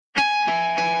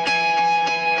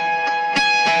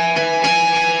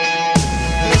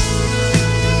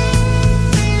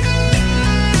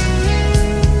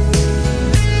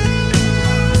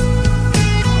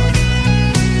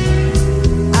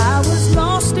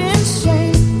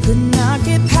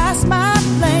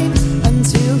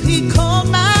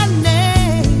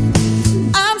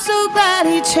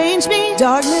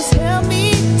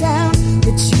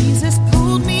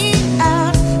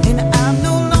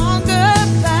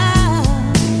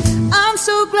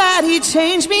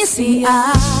changed me. See,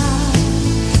 I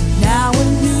now a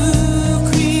new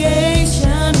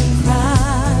creation in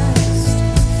Christ.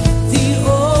 The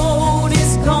old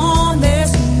is gone,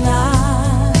 there's new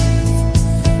life.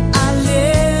 I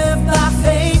live by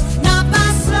faith, not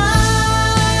by sight.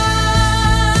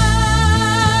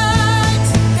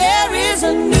 There is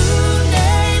a new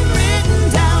name written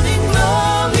down in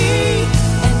glory,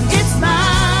 and it's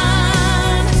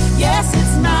mine. Yes,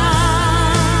 it's mine.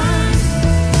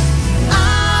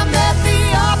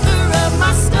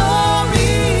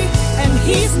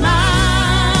 He's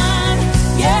mine,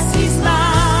 yes, he's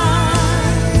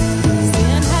mine.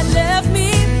 Sin had left me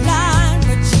blind,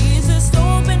 but Jesus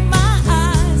opened my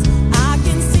eyes. I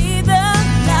can see the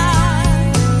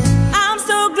light. I'm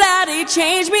so glad he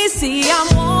changed me. See,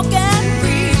 I'm walking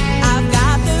free. I've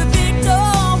got the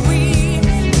victory.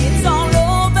 It's all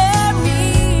over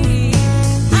me.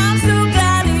 I'm so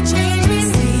glad he changed me.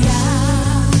 See,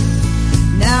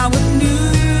 I'm now a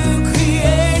new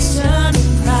creation.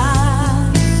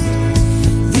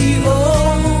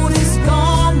 Old is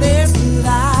gone, there's new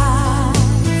life.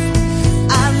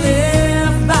 I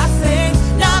live by faith,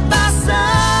 not by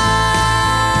sight.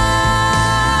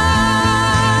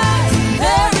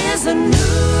 There is a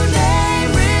new name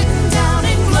written down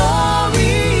in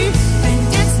glory, and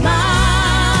it's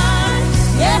mine.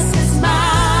 Yes, it's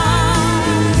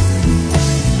mine.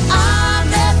 I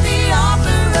met the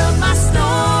author of my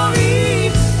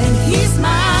story, and he's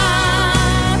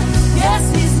mine. Yes,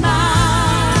 he's mine.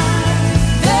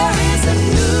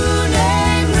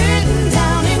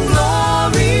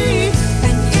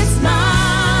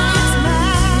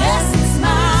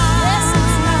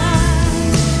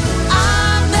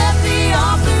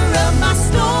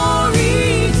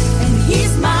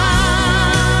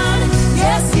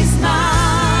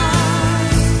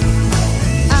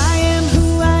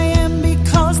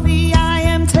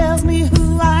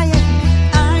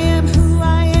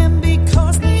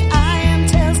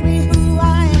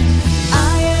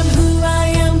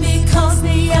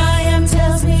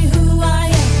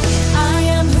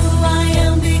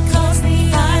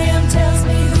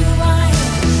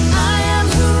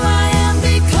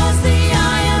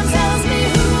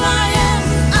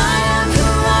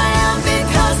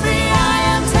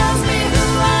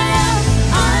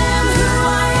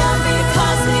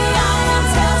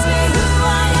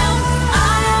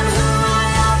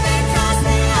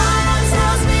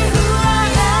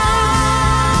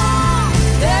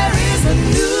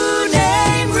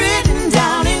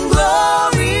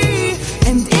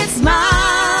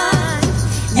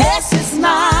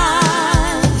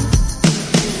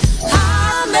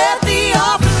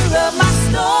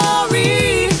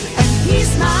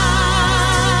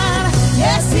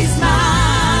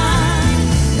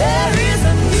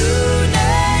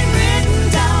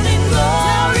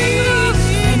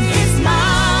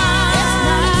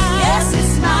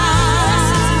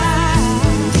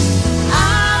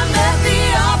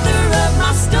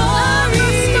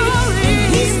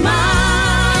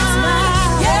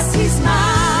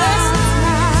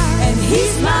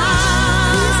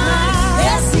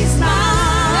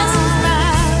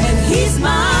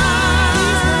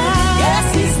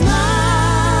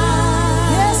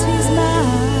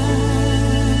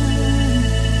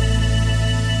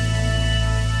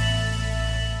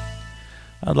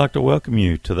 I'd like to welcome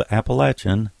you to the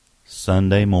Appalachian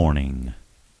Sunday Morning.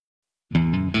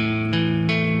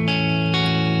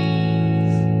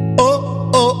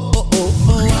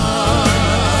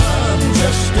 I'm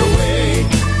just away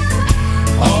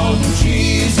on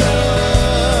Jesus.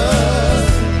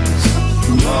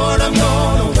 Lord, I'm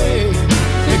gone away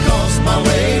because my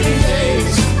waiting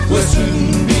days will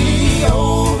soon be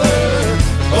over.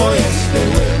 Oh, yes, they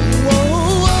will.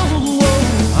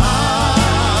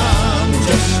 I'm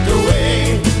just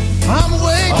away. I'm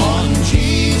waiting on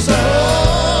Jesus.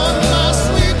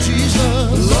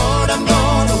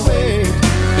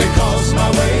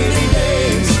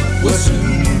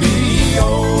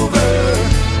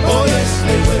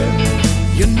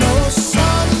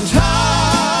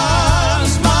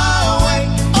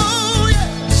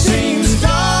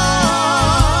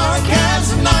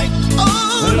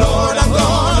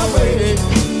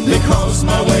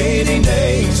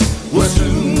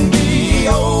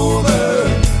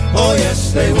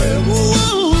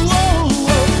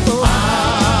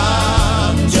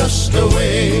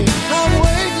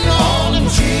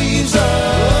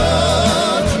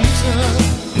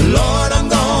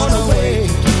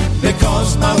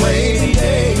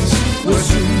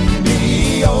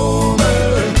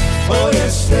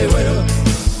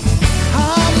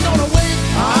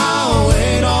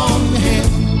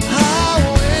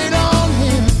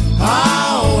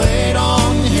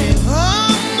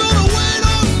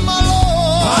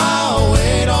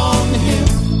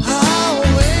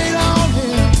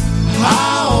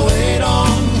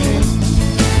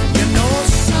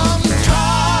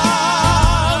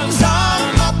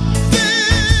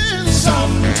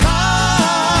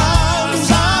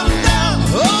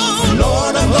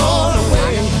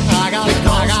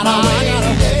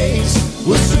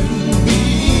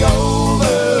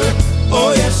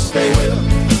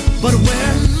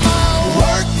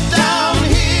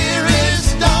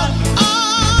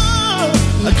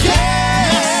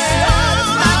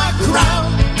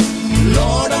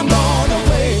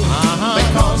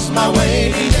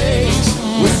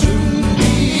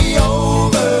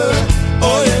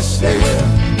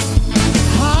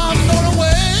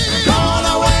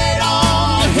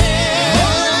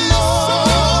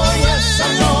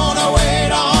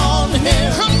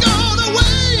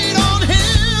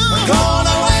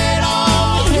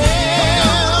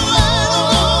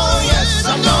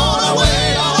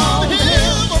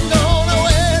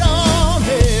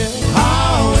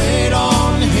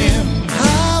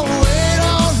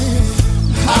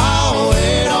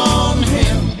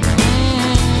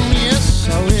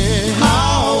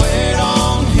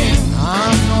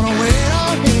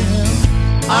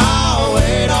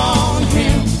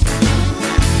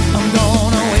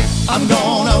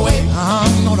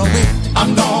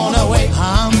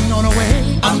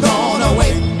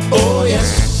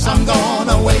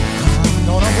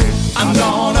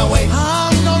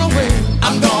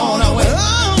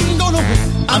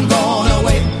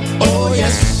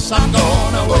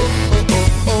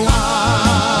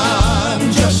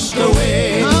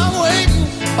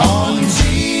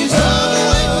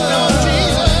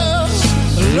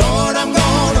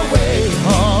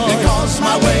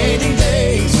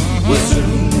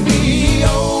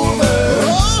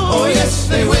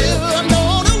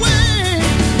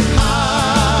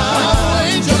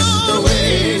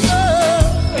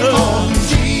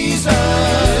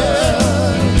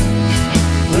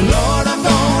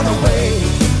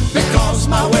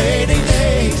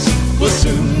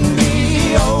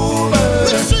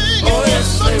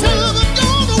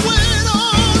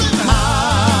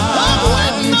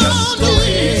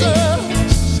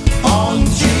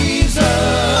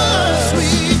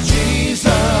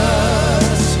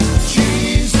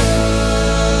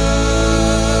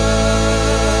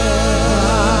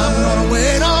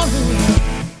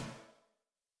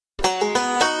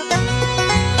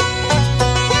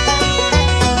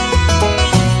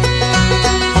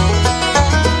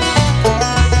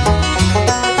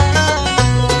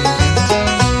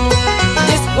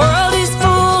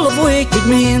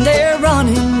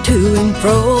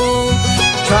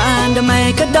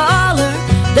 make a dollar,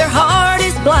 their heart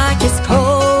is black as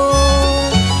coal.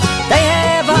 They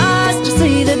have eyes to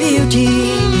see the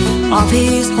beauty of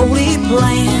His holy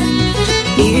plan,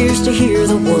 ears to hear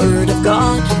the word of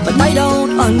God, but they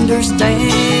don't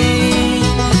understand.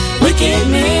 Wicked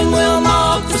men will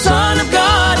mock the Son of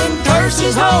God and curse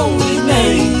His holy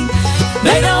name.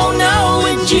 They don't know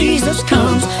when Jesus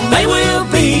comes, they will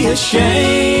be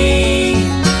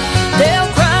ashamed.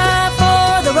 They'll cry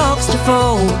for the rocks to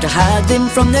fall, to hide them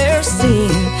from their sin.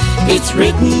 It's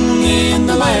written in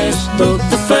the last book,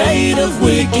 the fate of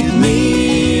wicked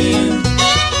men.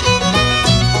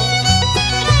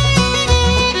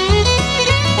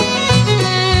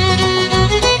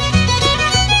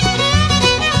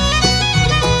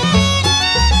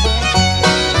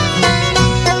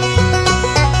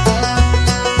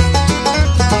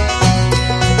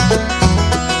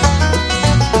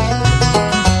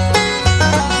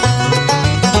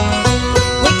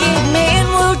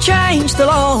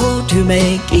 To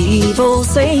make evil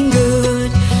seem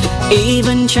good,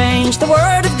 even change the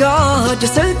word of God to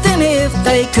suit them if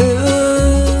they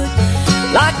could.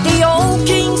 Like the old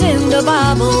kings in the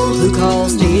Bible who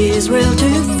caused Israel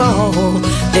to fall,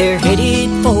 they're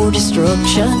headed for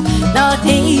destruction, not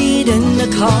heeding the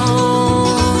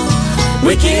call.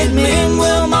 Wicked men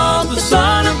will mock the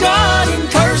Son of God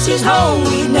and curse His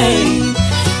holy name.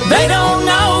 They don't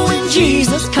know when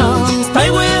Jesus comes, they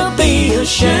will be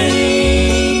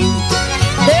ashamed.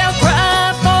 They'll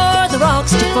cry for the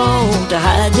rocks to fall, to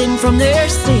hide them from their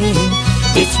sin.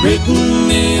 It's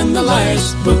written in the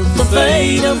last book, the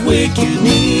fate of wicked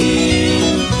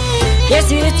men. Yes,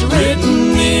 it's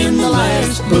written in the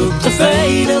last book, the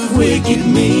fate of wicked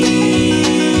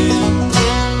men.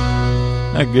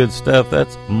 That good stuff.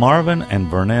 That's Marvin and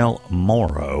Vernell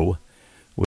Morrow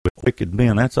with Wicked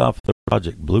Men. That's off the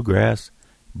project Bluegrass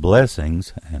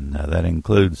Blessings, and that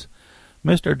includes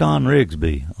Mr. Don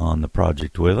Rigsby on the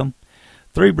project with them.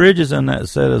 Three Bridges in that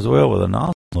set as well with an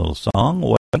awesome little song,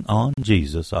 Waiting on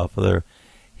Jesus, off of their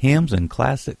Hymns and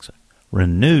Classics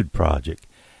Renewed project.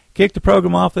 Kicked the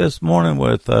program off this morning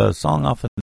with a song off of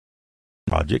the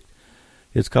project.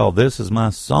 It's called This Is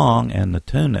My Song, and the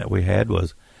tune that we had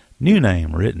was New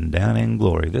Name Written Down in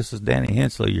Glory. This is Danny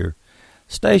Hensley, your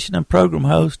station and program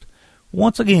host.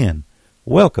 Once again,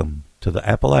 welcome to the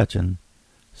Appalachian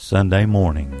Sunday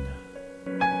Morning.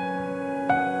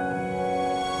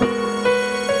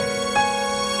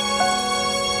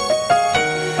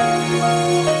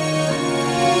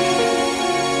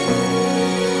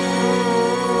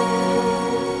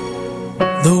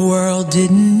 The world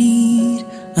didn't need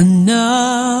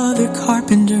another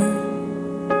carpenter,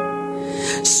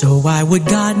 so why would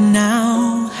God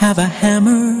now have a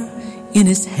hammer in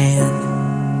His hand?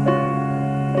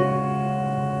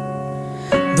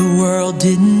 The world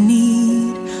didn't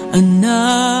need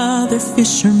another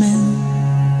fisherman,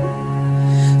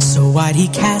 so why'd He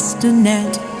cast a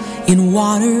net in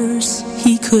waters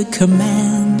He could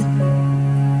command?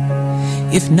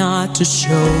 If not to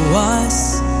show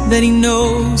us that He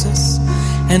knows us,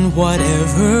 and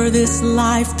whatever this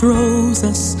life throws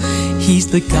us, He's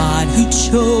the God who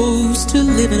chose to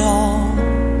live it all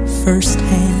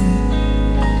firsthand.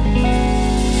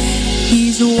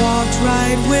 He's walked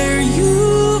right where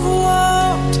you've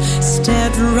walked,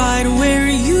 stepped right where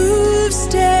you've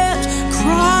stepped,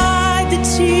 cried the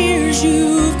tears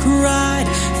you've cried,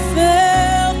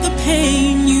 felt the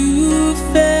pain you've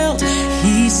felt.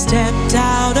 He stepped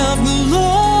out of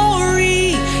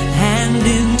glory and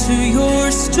into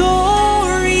your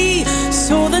story,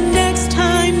 so the next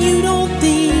time you don't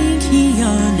think He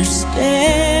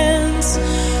understands,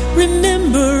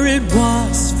 remember it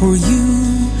was for you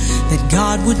that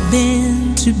God would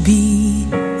bend to be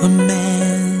a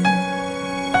man.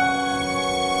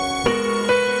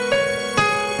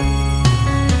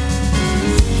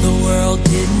 The world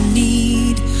didn't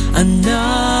need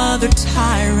another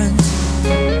tyrant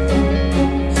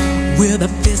with a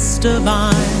fist of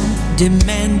iron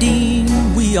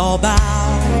demanding we all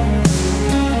bow.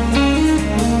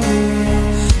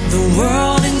 The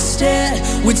world instead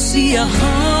would see a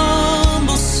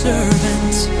humble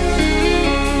servant,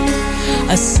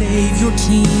 a Savior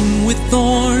King with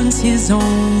thorns, His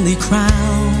only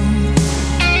crown,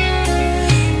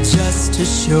 just to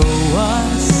show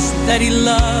us that He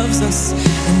loves us,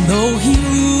 and though He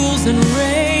rules and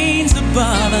reigns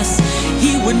above us,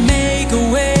 He would make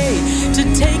a way to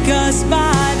take us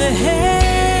by the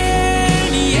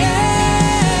hand.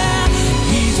 Yeah,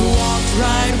 He's walked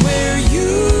right where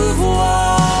you've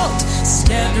walked,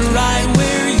 stepped right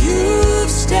where you've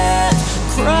stepped,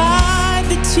 cried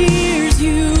the tears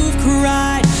you've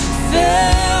cried,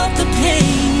 felt the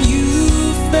pain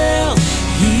you felt.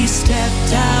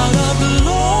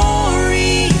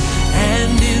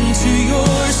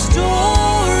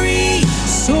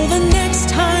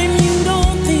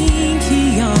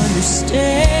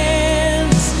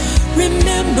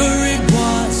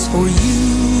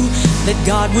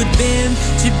 God would bend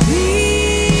to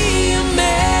be a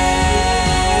man.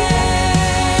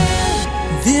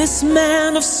 This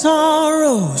man of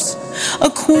sorrows,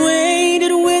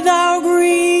 acquainted with our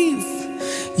grief.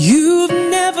 You've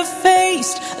never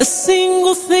faced a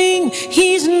single thing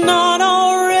He's not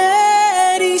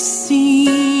already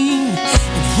seen.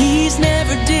 And He's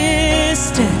never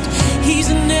distant, He's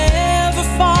never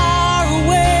far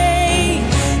away.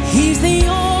 He's the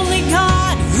only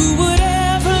God who would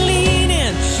ever lean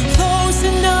in close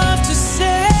enough to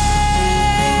say,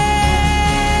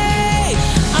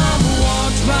 I've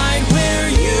walked right where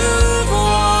you've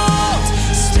walked,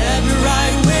 stepped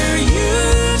right where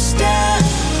you've stepped,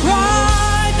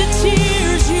 cried the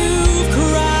tears you've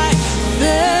cried,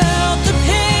 felt the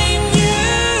pain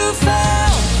you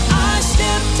felt. I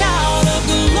stepped out of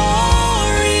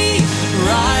glory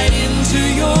right into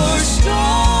your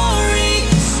story,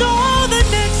 so the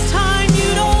next time you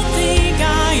don't think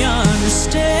I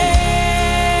understand,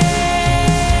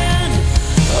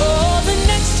 oh, the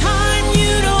next time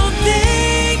you don't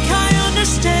think I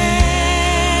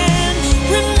understand,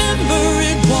 remember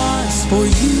it was for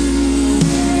you.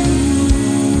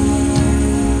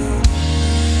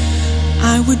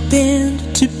 I would bend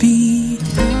to be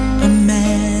a man.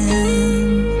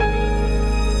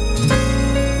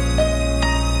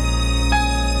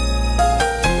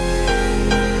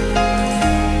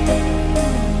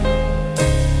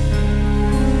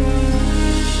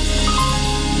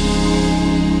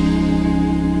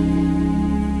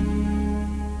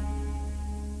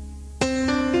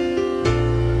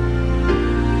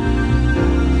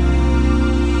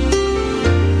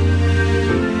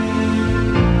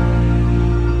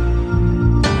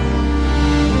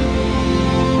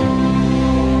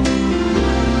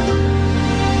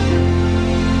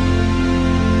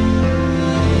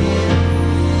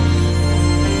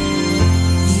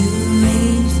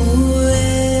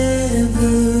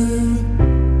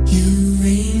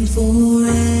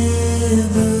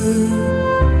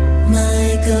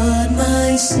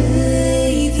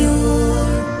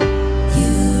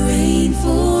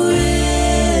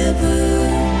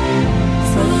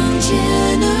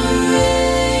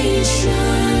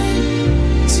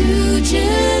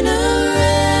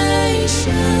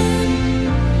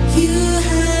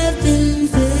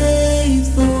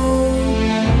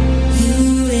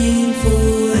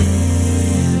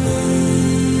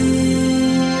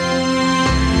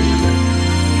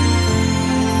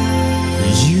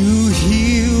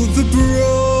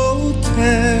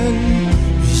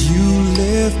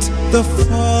 The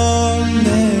fallen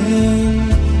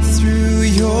through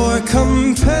your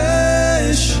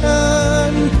compassion,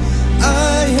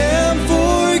 I am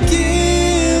forgiven.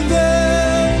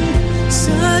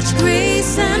 Such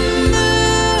grace and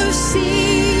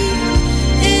mercy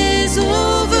is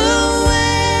overwhelming.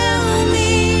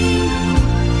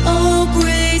 Oh,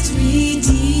 great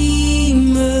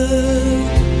Redeemer,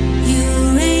 you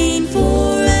reign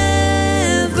forever.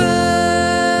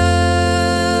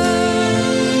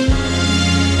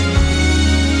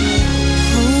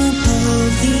 Hope of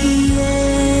the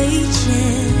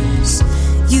ages,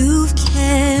 you've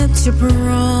kept your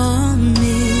promise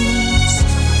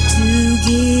to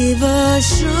give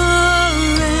assurance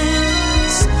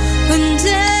when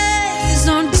days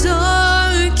are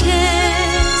darkest.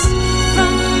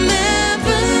 From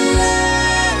everlasting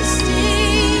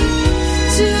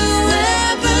to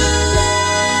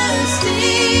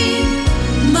everlasting,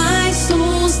 my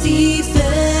soul's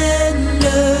defender,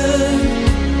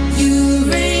 you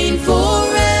reign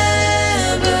forever.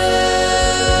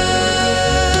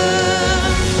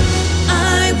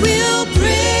 I will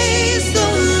praise the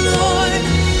Lord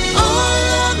all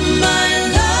of my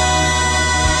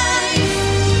life.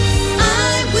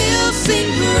 I will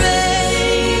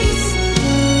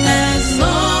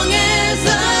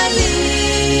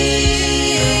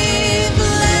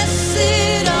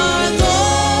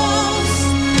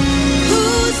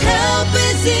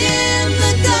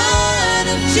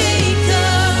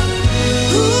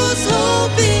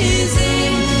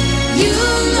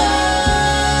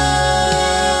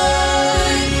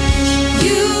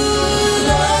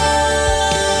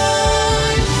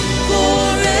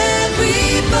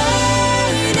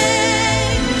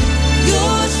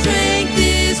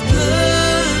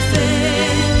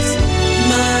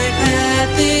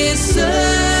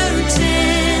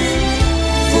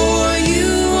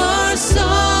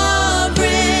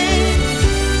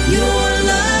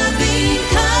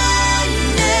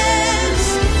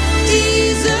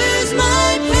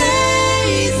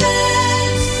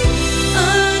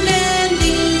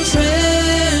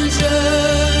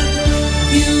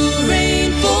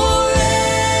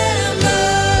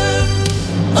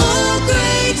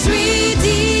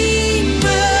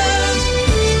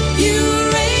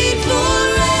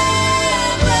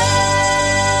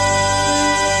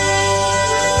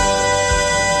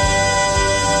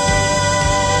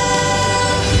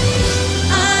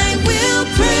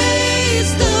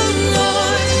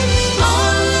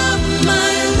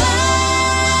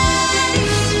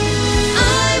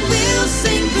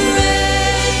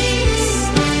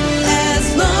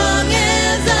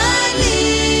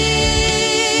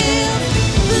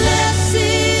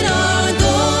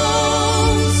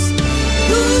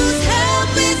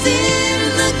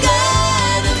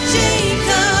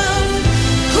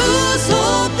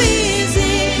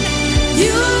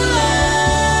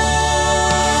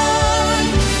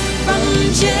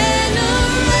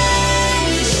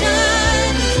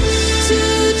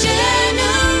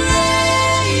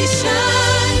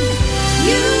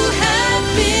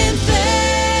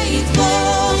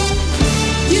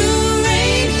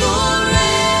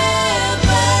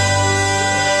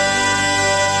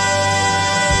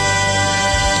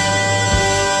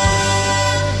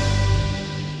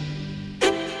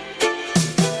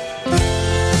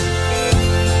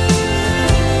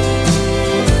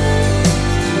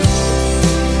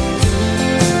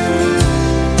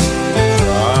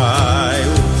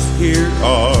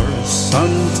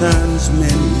sometimes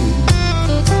many,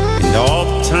 and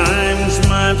oft times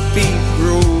my feet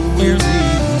grow weary.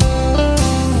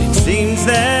 It seems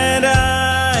that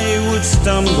I would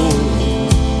stumble,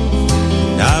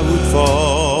 I would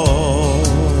fall,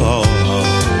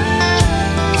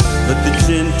 but the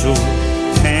gentle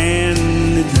hand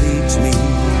that leads me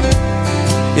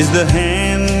is the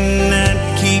hand that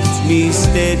keeps me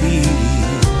steady,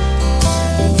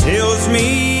 and tells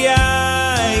me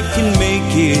I can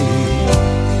make it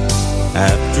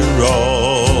after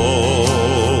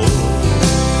all.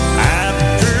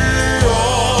 After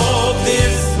all,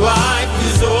 this life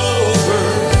is over,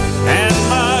 and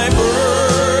my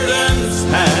burdens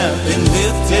have been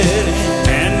lifted,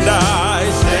 and I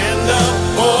stand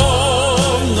up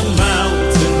on the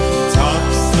mountain top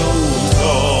so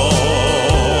tall.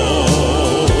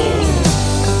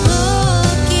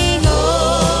 Looking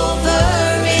over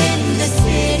in the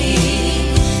city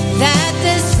that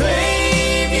the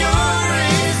Savior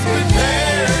is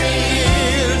preparing,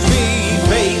 Gives me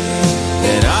faith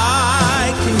that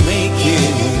I can make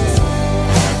it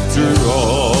after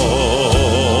all.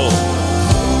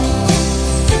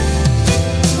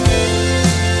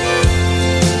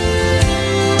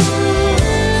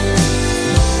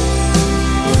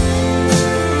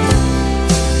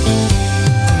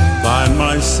 By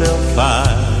myself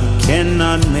I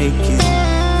cannot make it,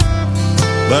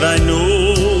 but I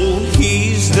know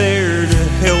He's there to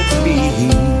help me.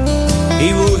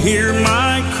 He will hear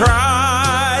my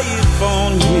cry if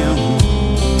on Him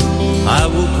I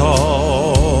will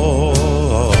call.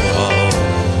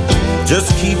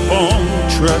 Just keep on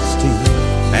trusting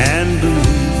and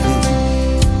believing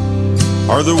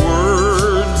are the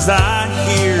words I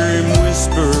hear Him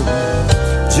whisper.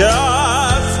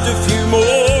 Just a few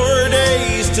more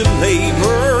days to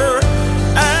labor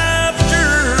after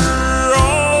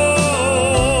all.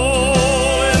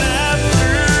 And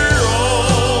after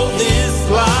all, this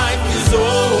life is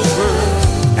over,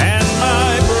 and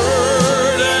my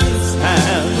burdens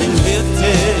have been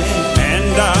lifted,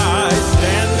 and I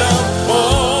stand up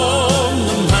on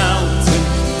the mountain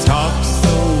top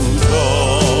so tall.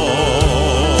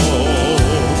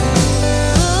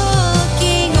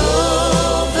 looking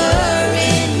over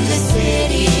in the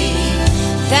city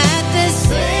that the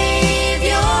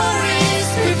Savior is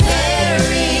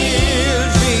preparing.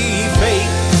 Gives me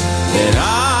faith that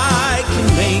I can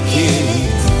make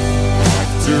it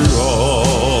after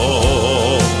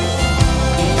all.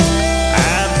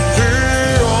 After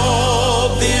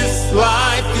all, this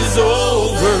life is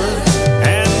over,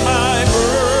 and my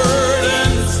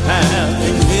burdens have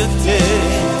been lifted,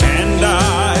 and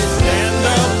I stand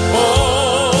up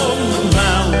on the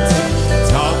mountain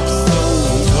top so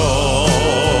tall.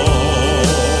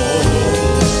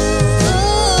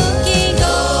 Looking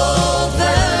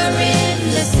over in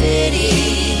the city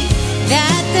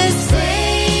that the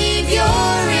Savior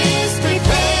is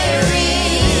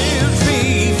preparing. Gives me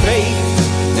faith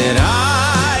that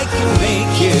I can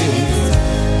make it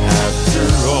after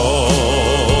all.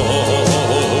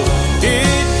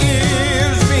 It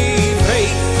gives me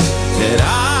faith that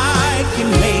I can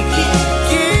make it.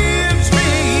 Gives me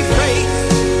faith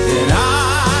that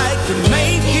I can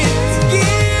make it.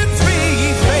 Gives me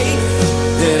faith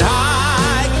that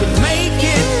I can make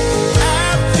it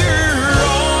after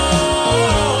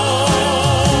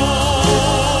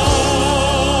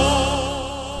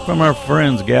all. From our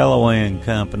friends Galloway and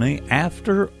Company,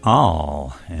 After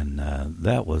All. And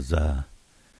that was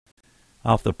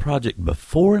off the project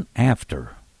Before and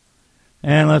After.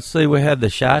 And let's see, we had the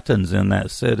Shitans in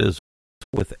that set as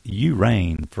with You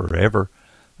Reign Forever.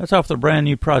 That's off the brand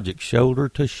new project Shoulder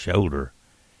to Shoulder.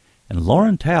 And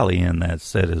Lauren Talley in that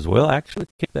set as well. Actually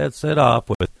kicked that set off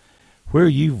with Where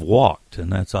You've Walked,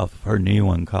 and that's off of her new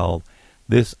one called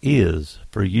This Is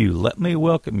For You. Let me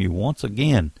welcome you once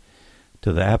again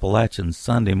to the Appalachian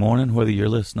Sunday morning, whether you're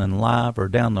listening live or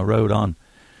down the road on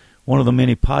one of the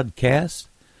many podcasts.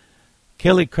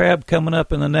 Kelly Crabb coming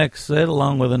up in the next set,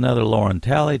 along with another Lauren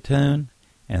Talley tune,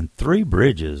 and Three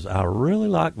Bridges. I really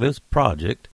like this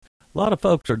project. A lot of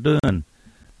folks are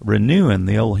renewing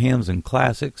the old hymns and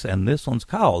classics, and this one's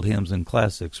called Hymns and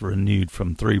Classics Renewed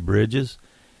from Three Bridges.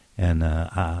 And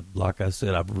like I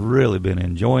said, I've really been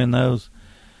enjoying those.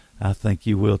 I think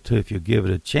you will too if you give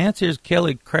it a chance. Here's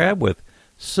Kelly Crabb with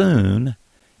Soon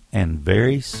and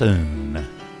Very Soon.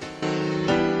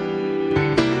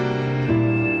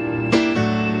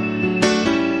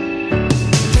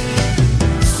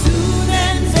 Soon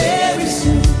and very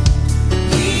soon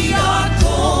we are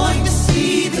going to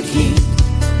see the King.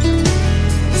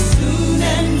 Soon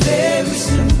and very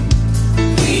soon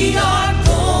we are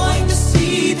going to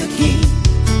see the King.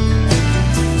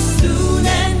 Soon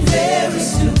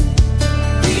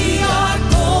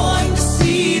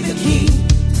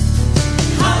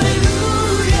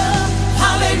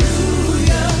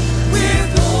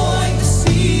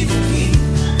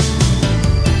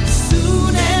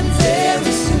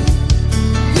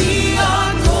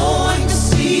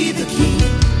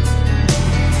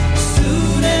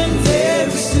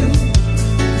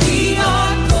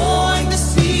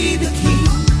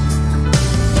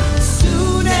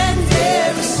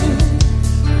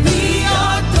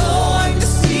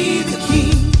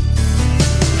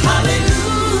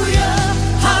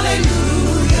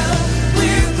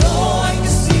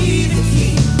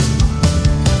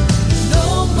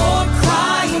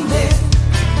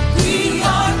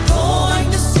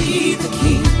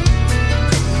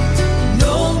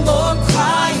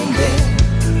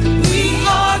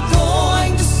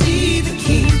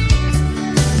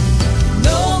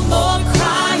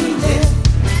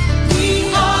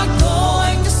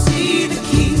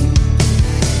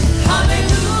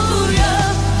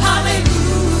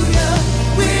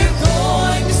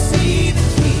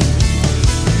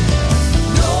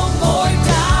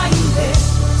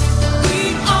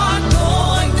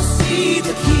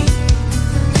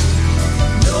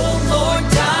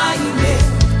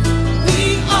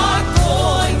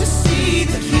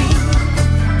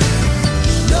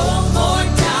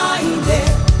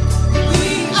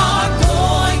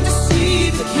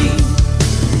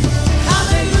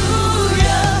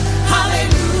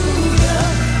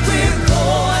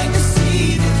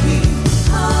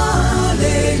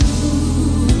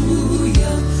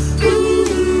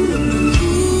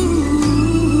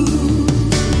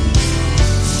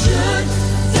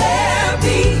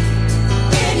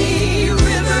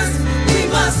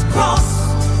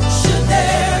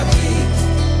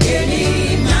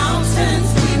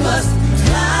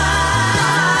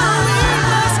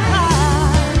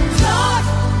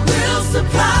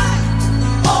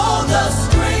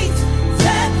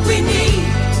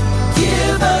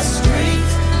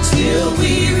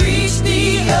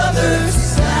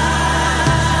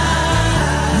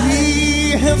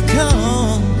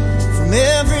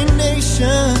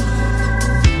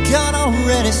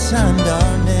He signed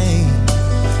our name.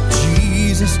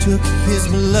 Jesus took his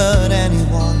blood and he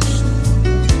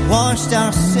washed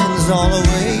our sins all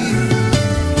away.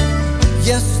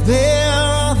 Yes, there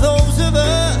are those of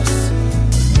us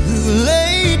who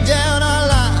laid down our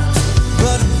lives,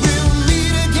 but we'll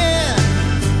meet again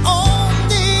on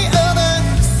the other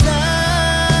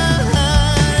side.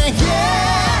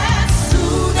 Yes,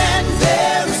 soon and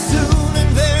very soon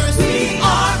and very soon we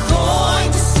are going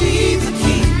to see the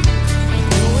King.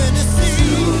 Going to see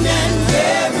soon and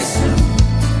very soon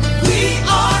we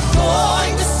are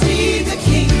going to see the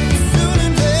King. Soon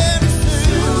and very soon.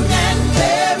 Soon and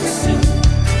very soon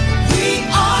we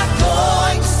are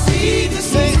going to see the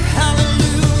King. Say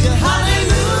hallelujah,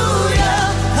 hallelujah,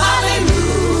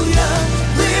 hallelujah.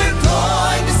 We're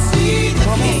going to see the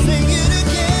King. Sing it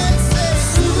again. Say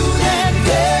soon and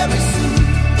very soon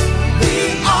we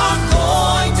are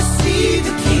going to see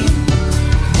the King.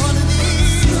 One of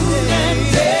these soon and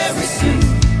very soon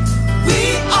we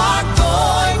are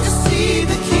going to see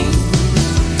the King.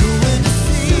 Going to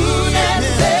see soon and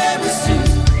very soon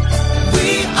we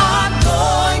are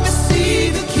going to see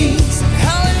the King.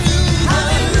 Hallelujah,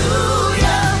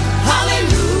 hallelujah,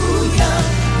 hallelujah.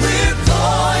 We're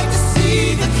going to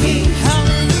see the King.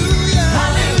 Hallelujah,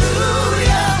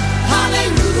 hallelujah,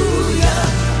 hallelujah.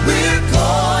 We're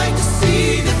going to see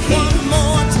the King. One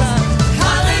more time.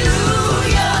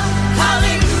 Hallelujah,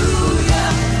 hallelujah.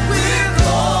 We're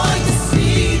going to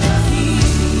see the King.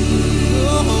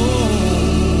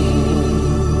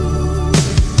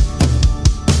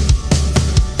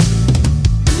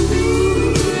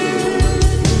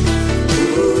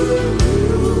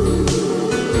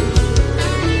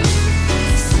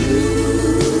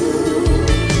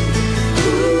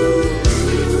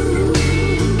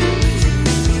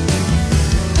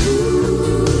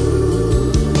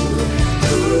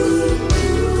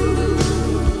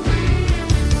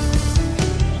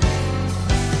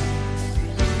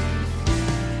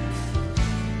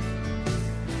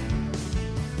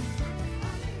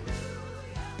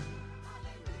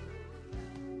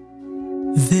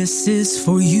 This is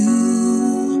for you,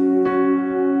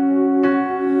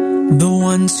 the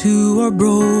ones who are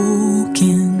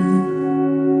broken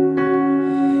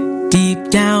deep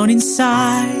down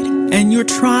inside, and you're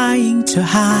trying to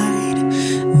hide.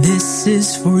 This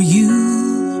is for you.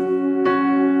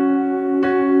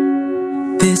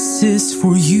 This is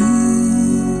for you,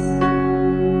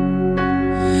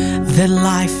 that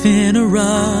life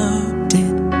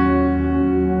interrupted.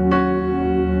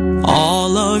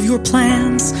 All of your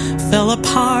plans fell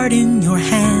apart in your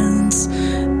hands.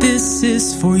 This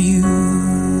is for you.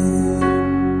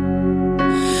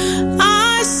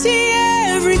 I see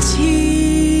every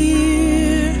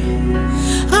tear.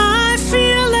 I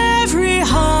feel every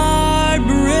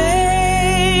heartbreak.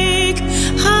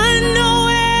 I know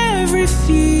every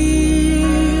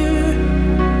fear.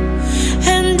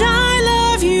 And I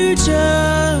love you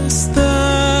just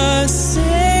the same.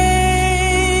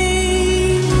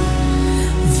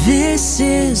 This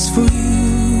is for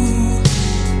you,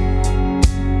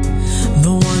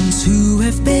 the ones who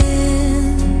have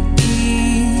been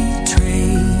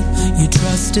betrayed. You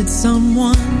trusted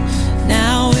someone,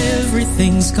 now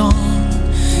everything's gone.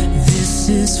 This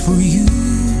is for you.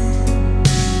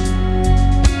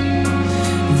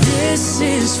 This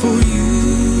is for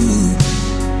you.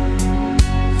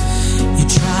 You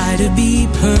try to be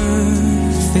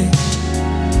perfect,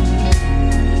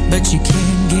 but you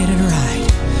can't get it right.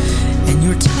 And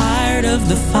you're tired of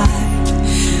the fight.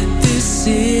 This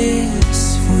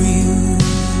is for you.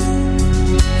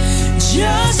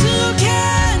 Just look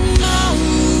at my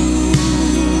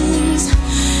wounds.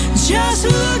 Just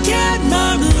look at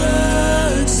my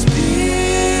blood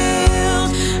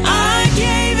spilled. I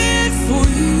gave it for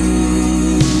you,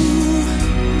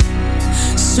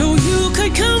 so you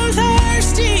could come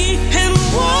thirsty and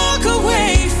walk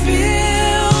away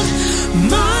filled.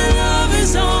 My love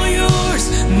is all yours.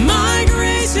 My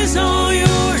grace is all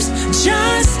yours.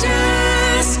 Just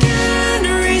ask and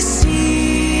receive.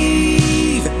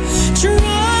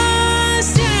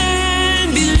 Trust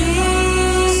and believe.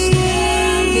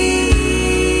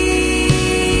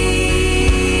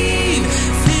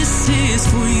 This is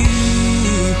for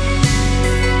you.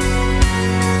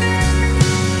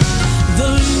 The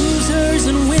losers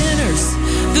and winners,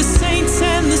 the saints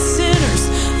and the sinners,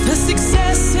 the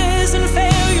successes and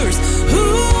failures, who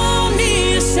all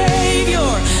need a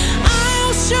savior.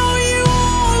 I'll show you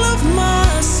all of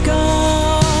my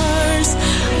scars.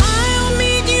 I'll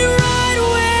meet you right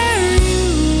where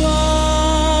you are.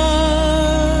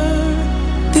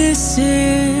 This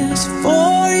is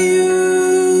for you.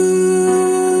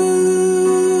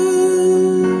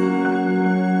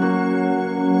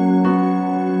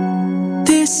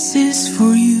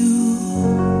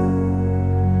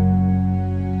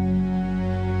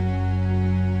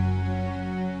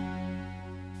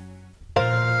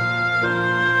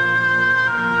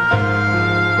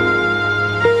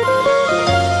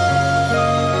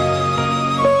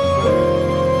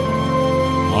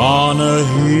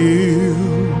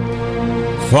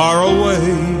 Far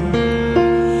away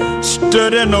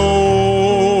stood an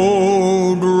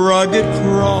old rugged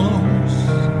cross,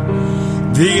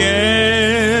 the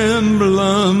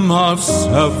emblem of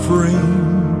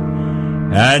suffering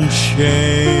and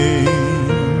shame.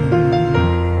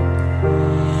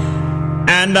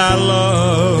 And I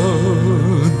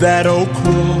love that old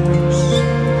cross,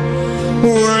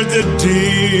 where the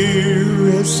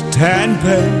dearest and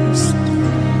best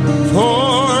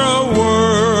for a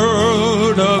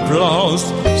world of lost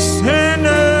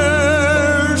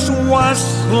sinners was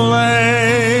slain.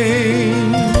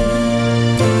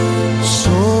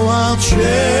 So I'll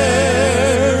cherish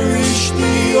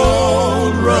the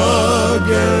old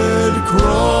rugged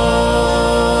cross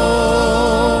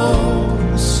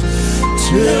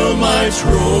till my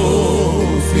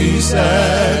trophies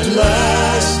at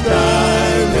last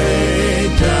I lay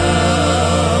down.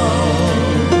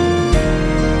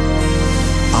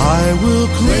 I will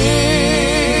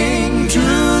cling to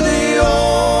the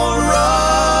old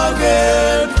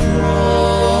rugged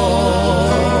cross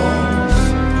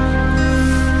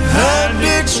and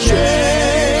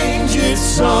exchange it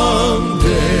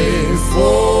someday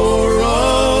for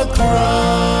a crown.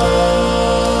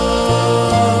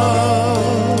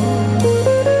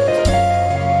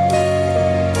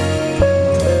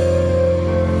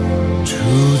 To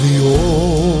the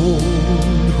old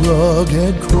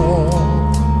rugged cross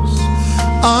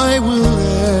I will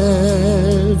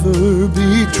ever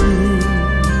be true.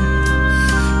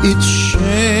 Its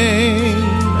shame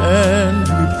and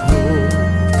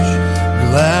reproach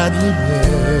gladly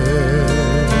bear.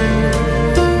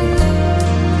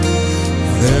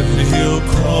 Then he'll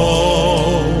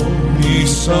call me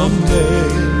someday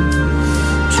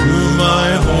to my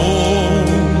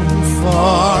home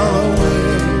far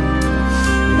away,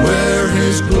 where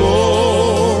his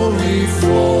glory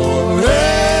forever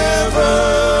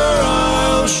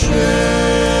I'll share.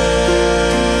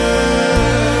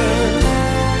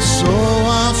 So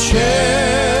I'll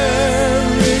cherish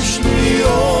the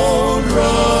old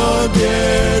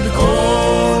rugged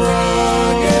cross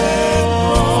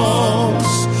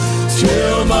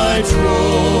till my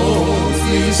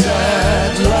trophies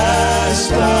at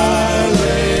last I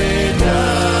lay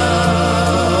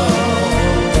down.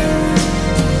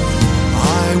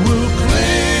 I will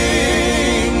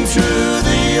cling to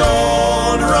the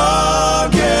old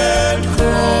rugged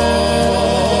cross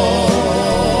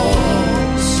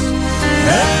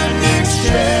and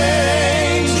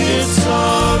exchange it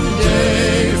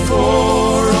someday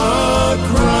for a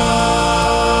crown.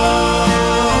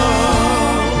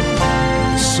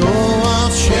 So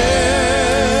I'll cherish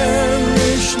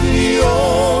the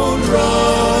old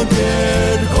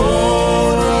rugged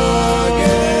cross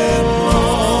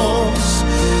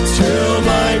till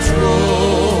my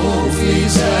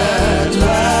trophies at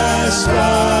last I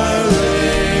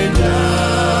lay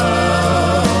down.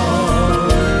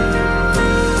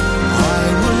 I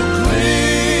will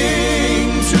cling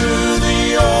to the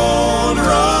old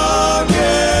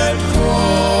rugged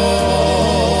cross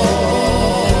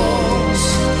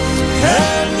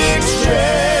and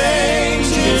exchange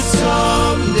it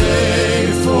someday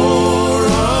for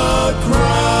a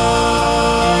crown.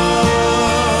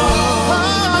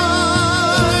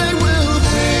 I will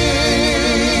cling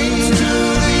to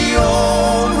the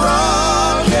old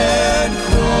rugged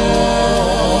cross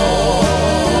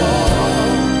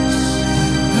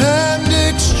and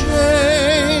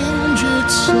exchange it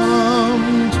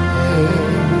someday for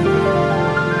a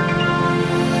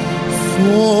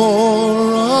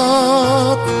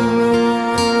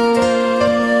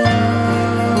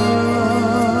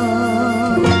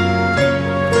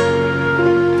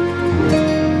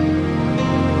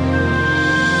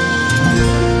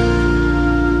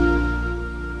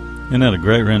Isn't that a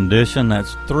great rendition?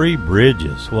 That's Three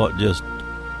Bridges. What just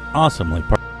awesomely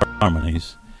perfect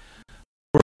harmonies.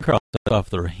 We're across off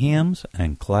their Hymns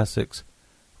and Classics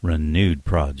Renewed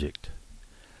project.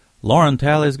 Lauren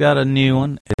Talley's got a new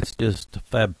one. It's just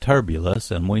fabturbulous,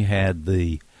 and we had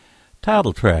the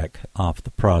title track off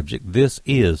the project, This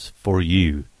Is For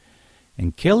You.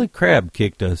 And Kelly Crabb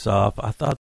kicked us off. I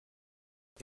thought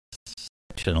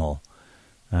exceptional.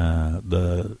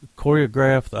 The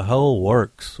choreograph, the whole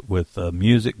works with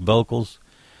music, vocals.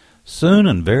 Soon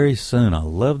and Very Soon. I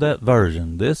love that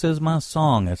version. This Is My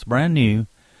Song. That's brand new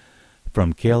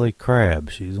from Kelly Crabb.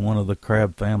 She's one of the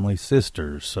Crabb family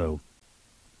sisters, so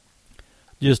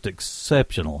just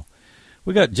exceptional.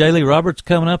 We got J. Roberts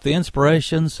coming up, the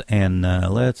Inspirations, and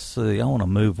let's see. I want to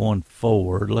move one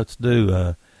forward. Let's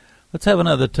have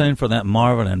another tune for that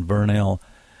Marvin and Vernell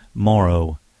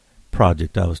Morrow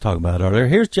project I was talking about earlier.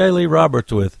 Here's J.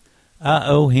 Roberts with I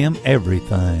Owe Him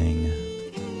Everything.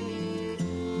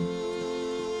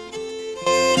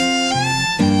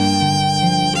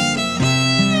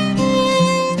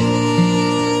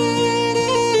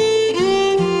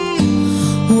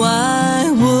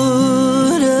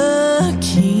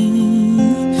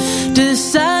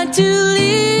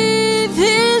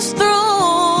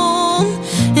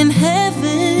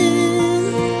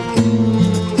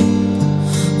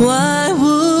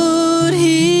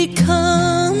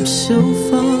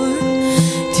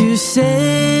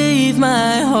 save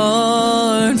my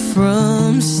heart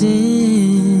from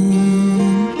sin,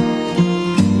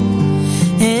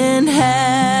 and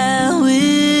how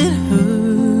it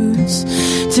hurts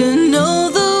to know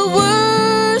the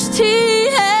worst he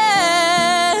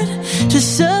had to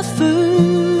suffer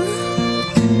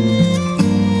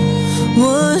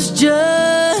was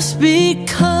just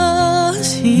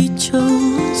because he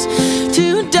chose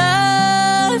to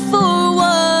die for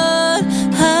what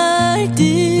I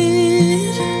did.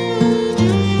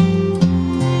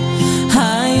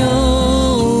 I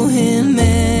owe him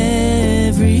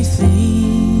everything.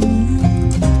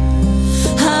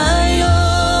 I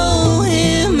owe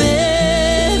him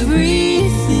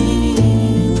everything.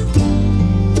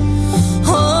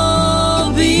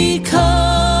 All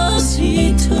because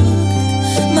he took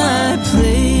my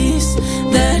place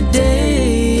that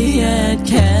day at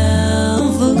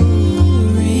Calvary.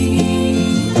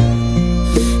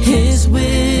 His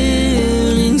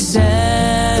willing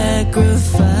sacrifice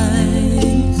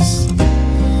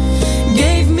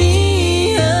gave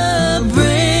me a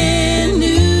brand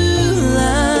new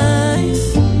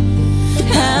life.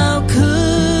 How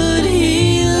could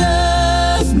he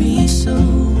love me so?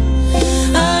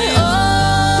 I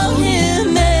owe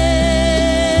him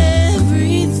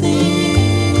everything.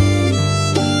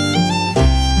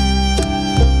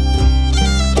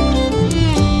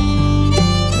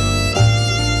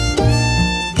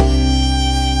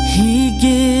 He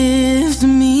gives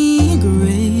me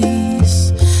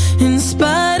grace in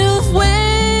spite of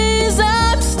ways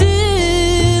I'm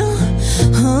still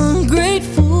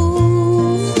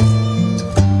ungrateful.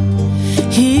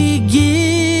 He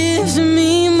gives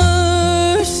me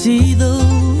mercy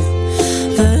though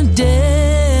the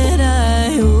debt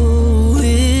I owe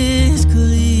is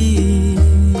clear.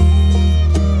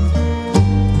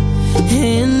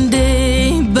 And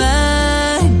day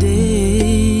by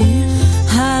day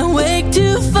I wake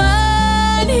to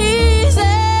find he's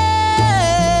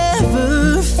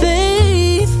ever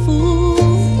faithful.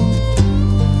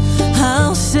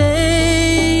 I'll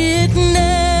say it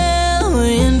now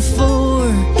and for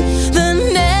the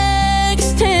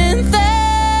next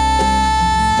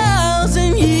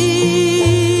 10,000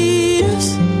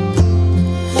 years.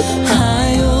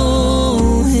 I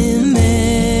owe him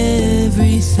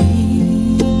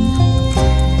everything.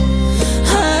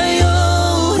 I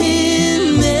owe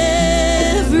him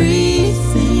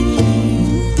everything.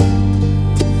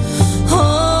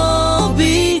 All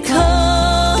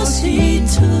because he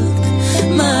took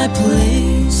my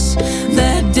place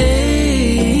that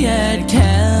day at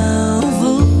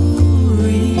Calvary.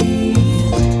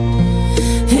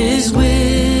 His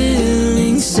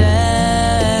willing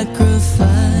sacrifice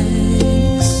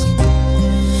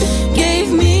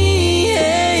gave me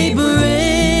a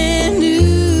brand new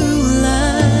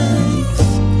life.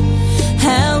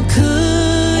 How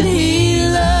could he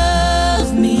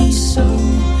love me so?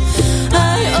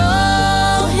 I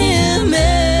owe him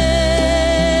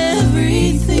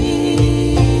everything.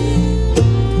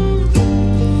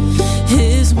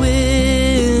 His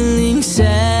willing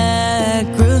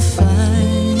sacrifice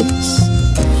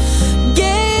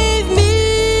gave me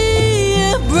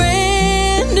a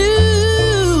brand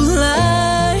new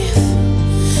life.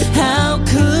 How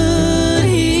could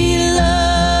he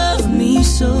love me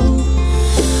so?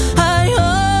 I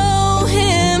owe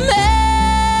him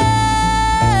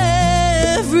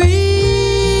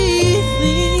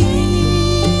everything.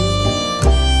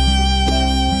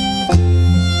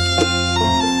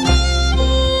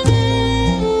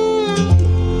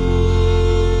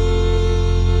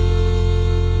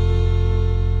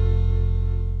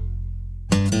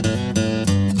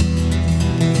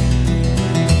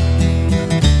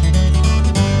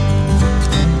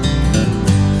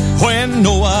 When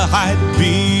Noah had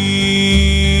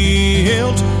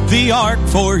built the ark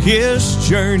for his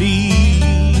journey,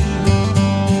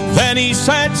 then he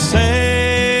set sail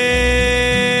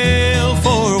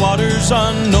for waters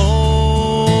unknown.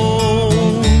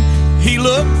 He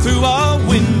looked through a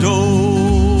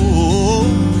window,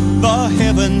 the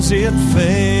heavens it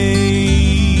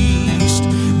faced.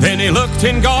 Then he looked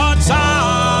in God's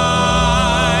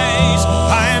eyes,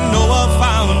 and Noah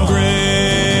found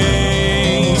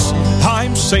grace.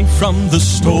 I'm safe from the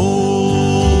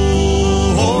storm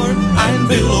and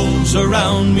billows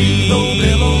around me. Though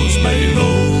billows may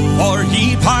roll, For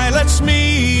he pilots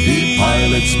me. he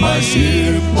pilots my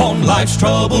ship On life's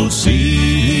troubled sea.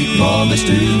 He promised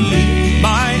to me.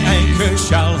 My anchor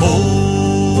shall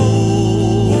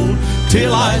hold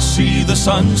till I see the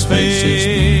sun's face.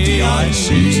 Beauty I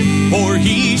see. For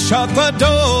he shut the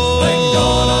door. Thank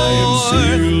God I am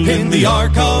sealed in the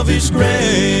ark of his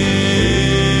grace.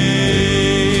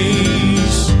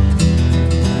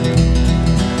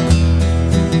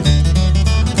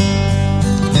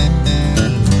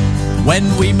 when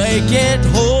we make it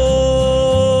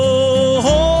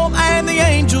home and the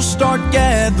angels start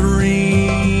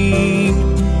gathering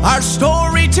our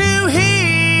story to hear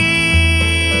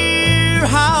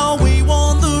how we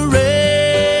won the race,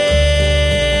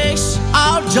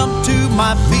 I'll jump to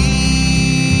my feet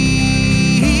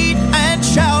and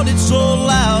shout it so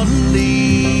loudly.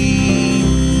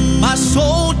 My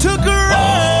soul took a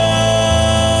ride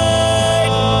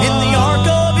in the ark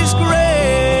of His grace.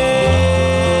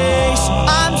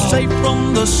 I'm safe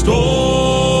from the storm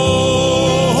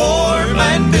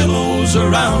and billows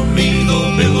around me,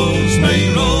 though billows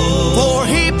may roll. For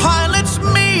He pilots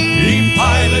me, He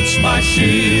pilots my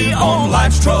ship on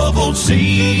life's troubled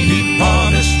sea. He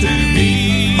promised to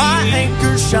be my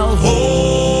anchor shall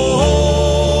hold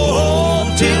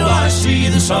till I see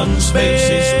the sun's face,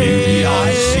 His beauty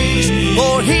I see.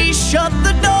 For He shut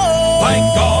the door,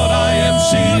 thank God I am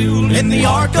sealed in the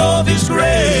ark of His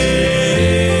grace.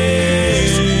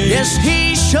 Yes,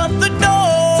 He shut the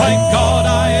door, thank God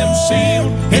I am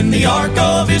sealed in the ark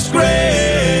of His grace.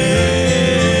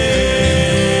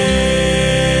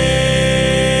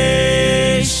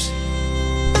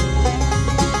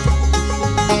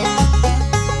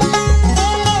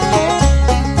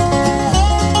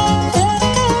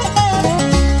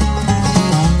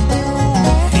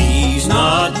 He's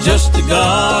not just a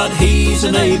God, He's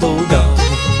an able God.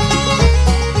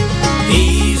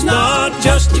 He's not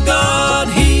just a God,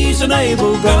 He's an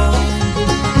able God.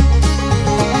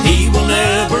 He will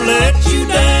never let you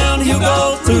down, He'll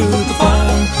go through the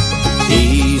fire.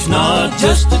 He's not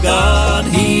just a God,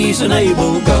 He's an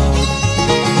able God.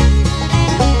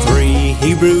 3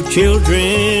 Hebrew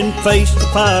children faced the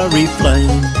fiery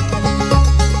flame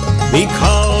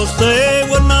because they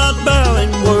would not bow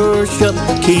and worship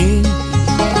the King.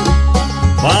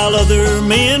 While other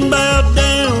men bowed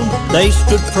down, they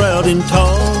stood proud and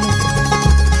tall,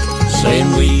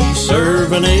 saying, we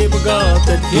serve an able God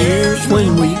that hears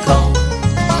when we call.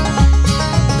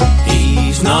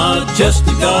 He's not just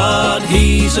a God,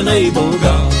 He's an able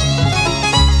God.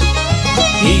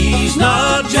 He's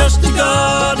not just a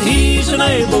God, He's an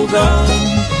able God.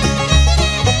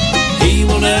 He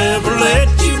will never let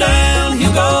you down,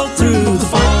 He'll go through the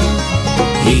fire.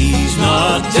 He's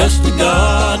not just a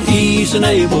God, He's an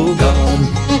able God.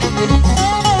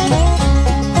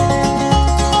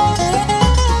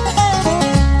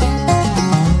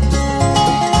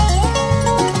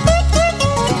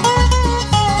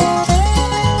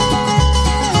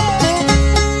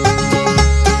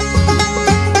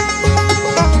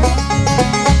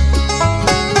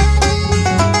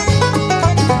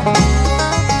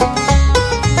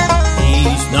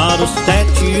 A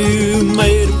statue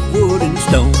made of wood and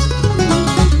stone,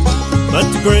 but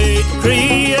the great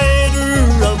creator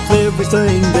of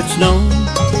everything that's known.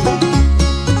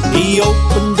 He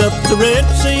opened up the Red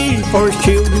Sea for His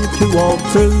children to walk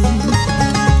through.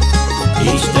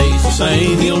 He stays the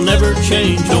same, He'll never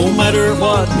change, no matter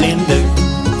what men do.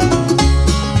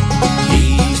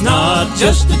 He's not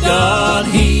just a God,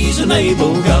 He's an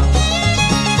able God.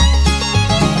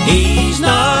 He's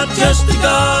not just a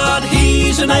God,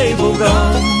 He's an able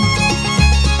God.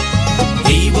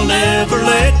 He will never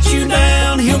let you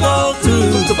down, He'll go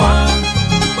through the fire.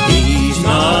 He's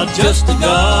not just a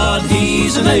God,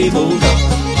 He's an able God.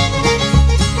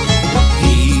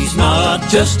 He's not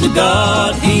just a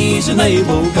God, He's an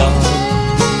able God.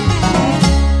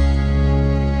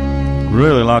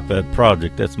 Really like that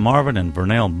project. That's Marvin and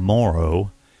Vernell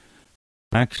Morrow,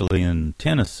 actually in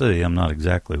Tennessee. I'm not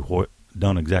exactly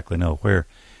don't exactly know where.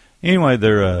 Anyway,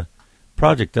 their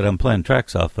project that I'm playing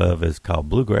tracks off of is called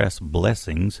Bluegrass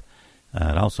Blessings.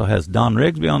 It also has Don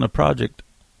Rigsby on the project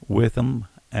with them,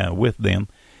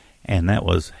 and that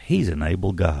was He's an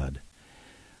Able God.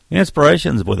 The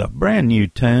inspirations with a brand new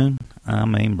tune. I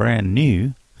mean, brand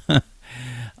new.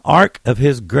 Ark of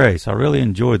His Grace. I really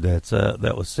enjoyed that.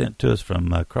 That was sent to us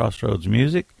from Crossroads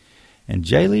Music, and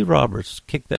J. Lee Roberts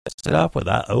kicked that set off with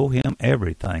I Owe Him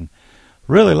Everything.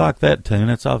 Really like that tune.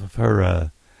 It's off of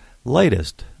her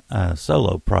latest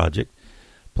solo project.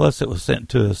 Plus, it was sent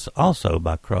to us also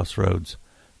by Crossroads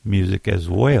Music as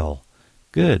well.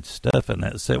 Good stuff in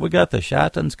that set. We got the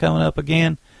Shitons coming up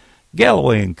again,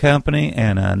 Galloway and Company,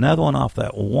 and another one off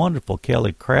that wonderful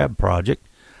Kelly Crabb project.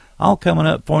 All coming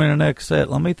up for you in the next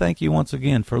set. Let me thank you once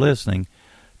again for listening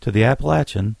to the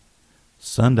Appalachian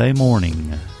Sunday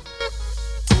Morning.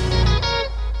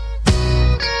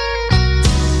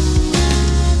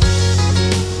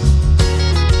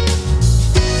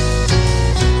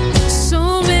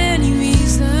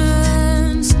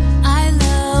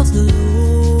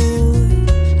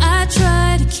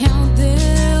 Count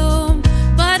them,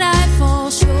 but I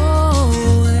fall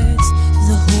short.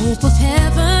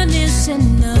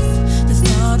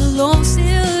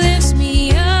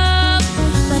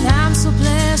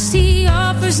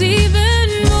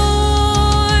 even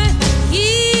more.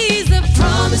 He's the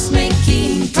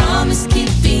promise-making,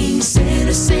 promise-keeping,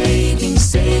 sinner-saving,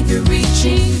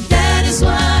 Savior-reaching. That is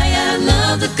why I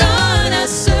love the God I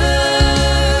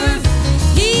serve.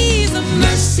 He's a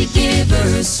mercy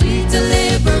giver, sweet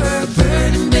deliverer,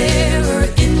 burden bearer,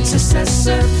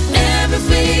 intercessor, ever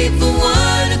faithful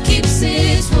one who keeps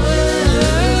his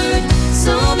word.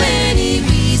 So many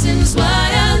reasons why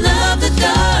I love the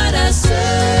God I serve.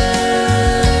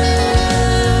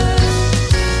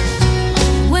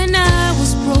 When I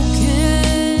was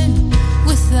broken,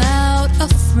 without a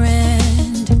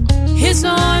friend, his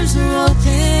arms were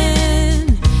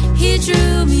open, he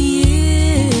drew me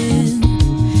in.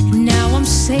 Now I'm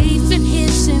safe in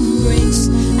his embrace.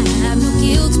 I have no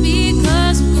guilt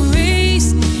because of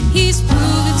grace. He's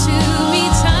proven to me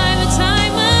time and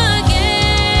time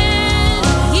again.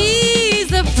 He's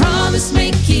the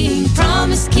promise-making,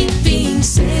 promise-keeping,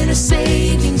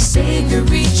 sinner-saving,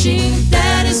 Savior-reaching.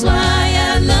 That is why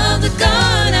I love the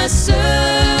God I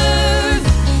serve.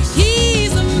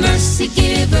 He's a mercy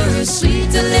giver, sweet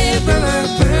deliverer,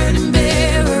 burden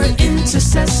bearer,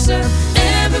 intercessor,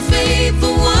 ever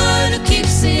faithful one who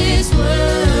keeps his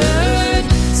word.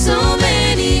 So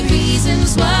many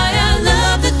reasons why I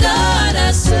love the God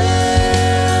I serve.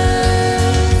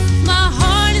 My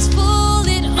heart is full,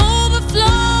 it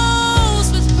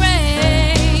overflows with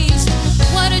praise.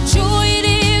 What a joy it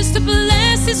is to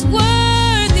bless his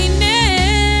worthy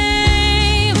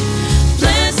name.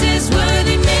 Bless his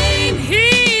worthy name.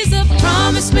 He's a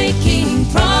promise-making,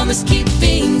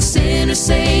 promise-keeping,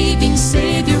 sinner-saving,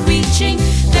 Savior-reaching.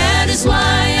 That is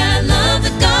why I love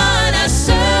the God I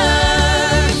serve.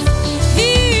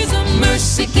 He's a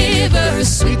mercy giver,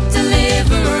 sweet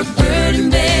deliverer, burden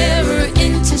bearer,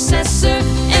 intercessor,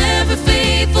 ever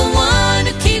faithful one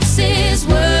who keeps his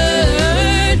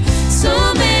word.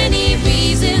 So many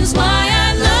reasons why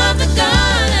I love the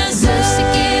God I serve. Mercy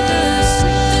giver,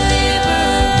 sweet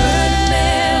deliverer, burden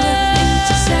bearer,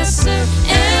 intercessor,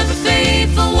 ever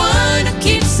faithful one who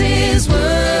keeps his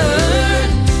word.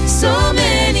 So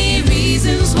many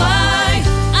reasons why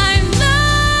I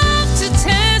love to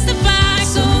testify.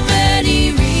 So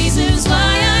many reasons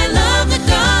why I love the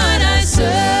God I serve.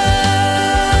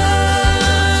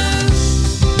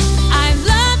 I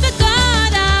love the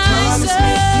God I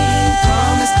serve.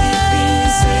 Promise-keeping,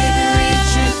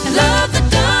 Savior-reaching. I love the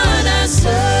God I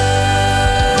serve.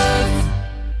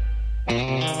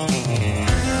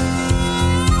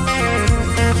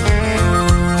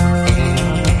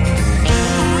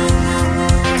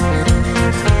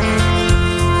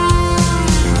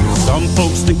 Some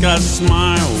folks think I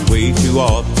smile way too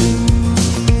often.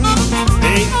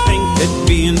 They think that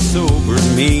being sober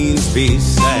means be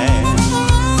sad.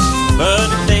 But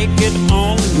if they could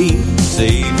only meet the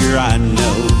Savior I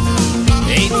know,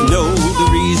 they'd know the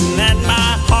reason that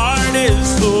my heart is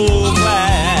so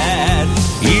glad.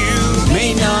 You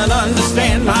may not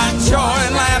understand my joy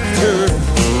and laughter.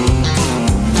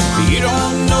 You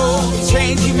don't know the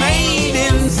change you made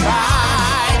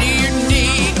inside. You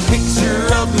need a picture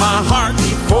of my heart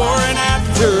before and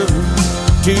after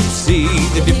to see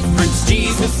the difference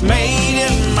Jesus made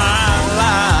in my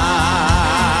life.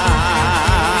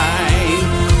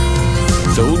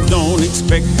 So don't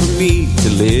expect for me to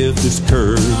live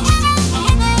discouraged,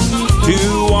 to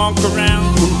walk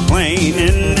around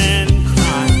complaining and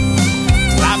crying.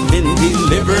 I've been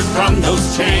delivered from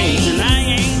those chains and I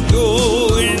ain't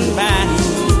going back.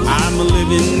 I'm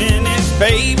living in his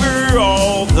favor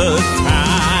all the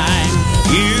time.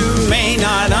 You may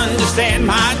not understand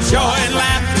my joy and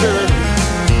laughter,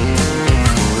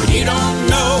 but you don't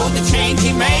know the change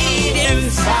he made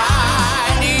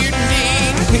inside. You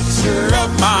need a picture of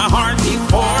my heart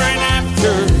before and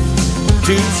after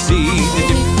to see the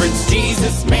difference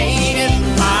Jesus made in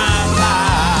my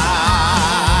life.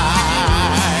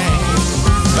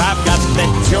 I've got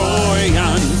that joy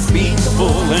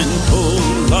unspeakable and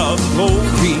full of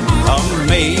glory.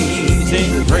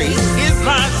 Amazing grace is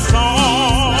my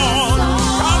song.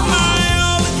 'Cause my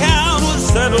old account was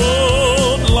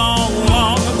settled long,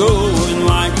 long ago, and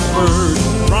like a bird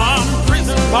from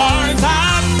prison bars I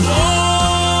flow.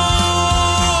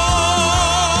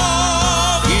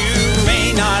 You may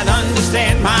not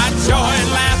understand my joy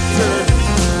and laughter,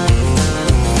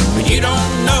 but you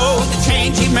don't know the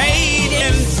change he made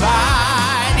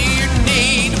inside. You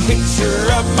need a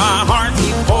picture of my heart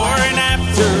before and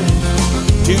after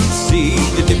to see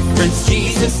the difference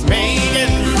Jesus made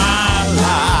in my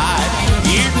life.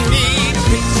 You need a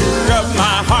picture of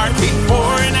my heart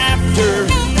before and after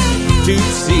to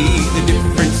see the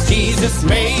difference Jesus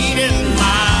made in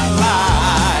my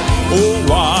life. Oh,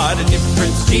 what a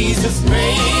difference Jesus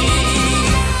made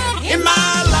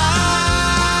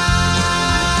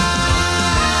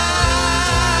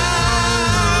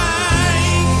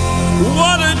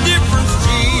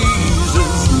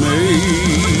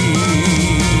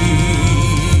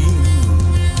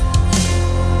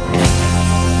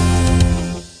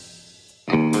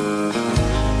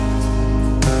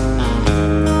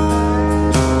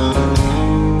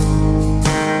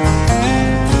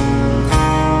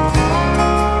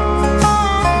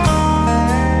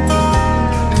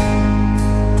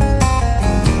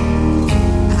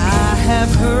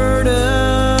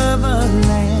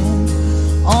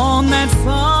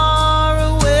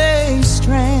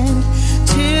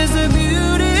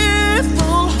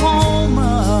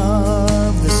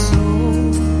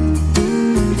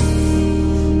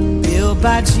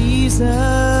by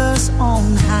Jesus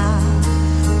on high,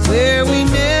 where we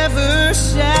never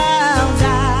shall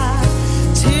die.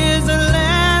 'Tis a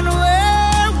land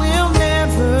where we'll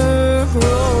never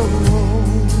grow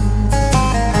old.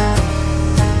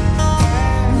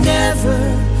 Never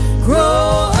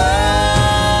grow old,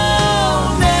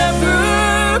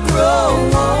 never grow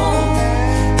old,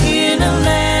 in a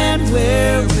land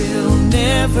where we'll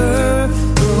never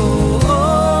grow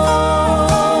old.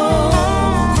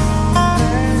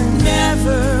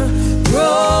 Never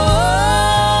grow old,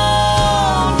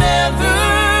 never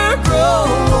grow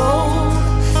old,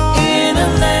 in a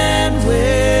land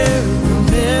where we'll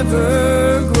never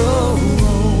grow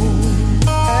old.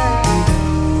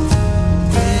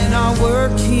 When our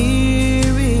work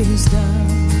here is done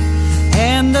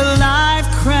and the life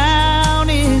crown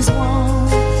is won,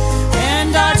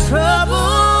 and our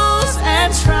troubles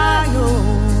and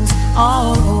trials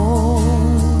all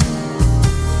over,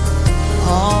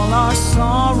 all our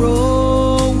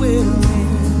sorrow will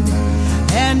end,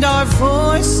 and our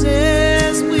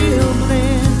voices will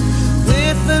blend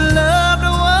with the loved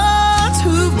ones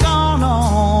who've gone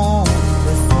on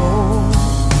before.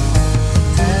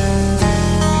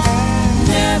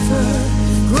 Never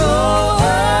grow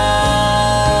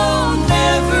old,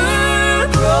 never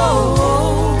grow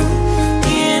old,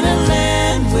 in a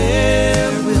land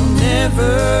where we'll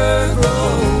never grow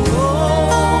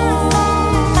old.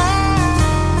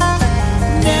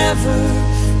 Never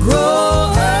grow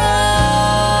old,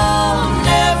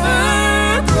 never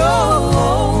grow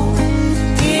old,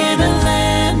 in a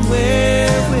land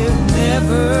where we'll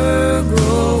never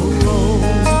grow old.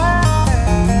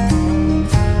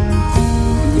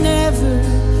 Never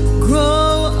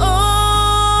grow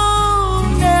old,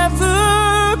 never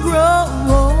grow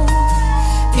old,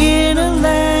 in a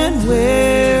land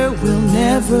where we'll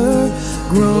never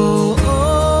grow old.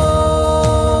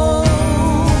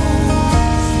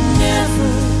 Never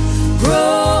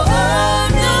grow old,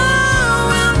 no,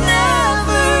 we'll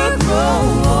never grow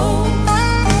old,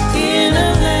 in a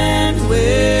land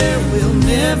where we'll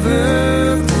never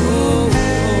grow old.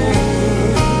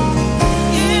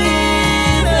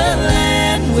 In a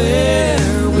land where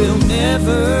we'll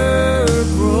never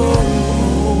grow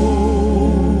old.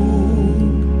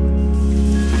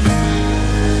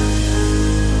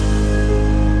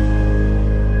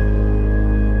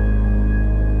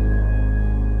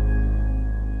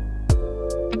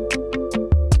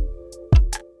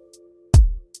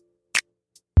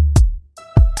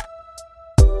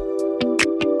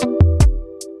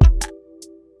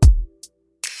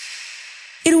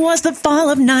 It was the fall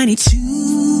of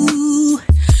 '92,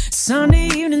 Sunday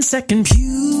evening, second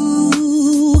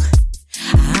pew.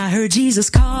 I heard Jesus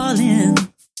calling,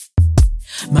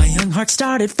 my young heart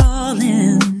started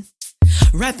falling.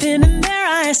 Right then and there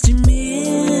I asked him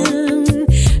in,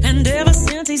 and ever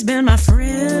since he's been my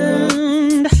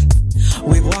friend.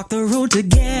 We've walked the road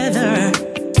together,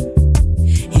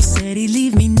 he said he'd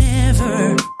leave me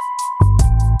never.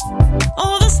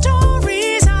 All the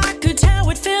stories I could tell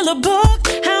would fill a book,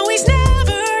 how he's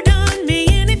never done me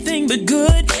anything but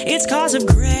good. It's cause of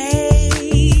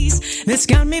grace that's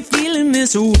got me feeling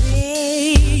this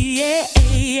way.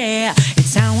 Yeah.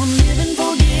 It's how I'm living,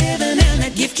 forgiven, and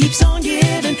that gift keeps on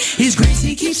giving. His grace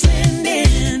he keeps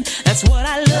lending. That's what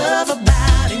I love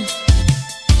about him.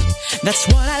 That's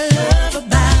what I love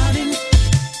about him.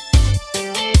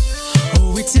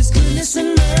 Oh, it's his goodness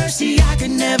and mercy, I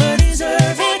could never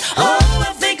deserve it. Oh,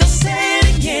 I think I'll say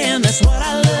it again. That's what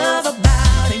I love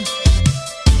about him.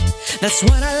 That's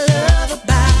what I love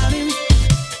about him.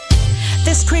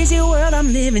 This crazy world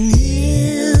I'm living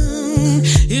in,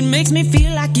 it makes me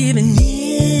feel like giving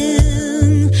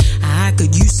in. I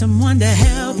could use someone to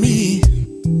help me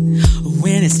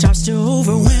when it starts to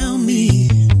overwhelm me.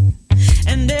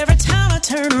 And every time I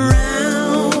turn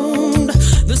around,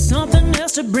 there's something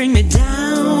else to bring me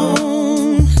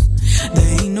down.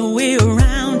 There ain't no way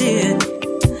around it,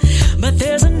 but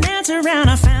there's an answer and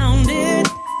I found it.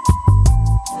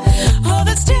 Oh,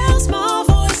 that still small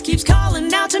voice keeps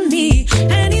calling out to me,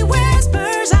 and he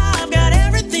whispers, I've got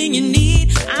everything you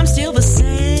need. I'm still the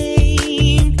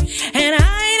same, and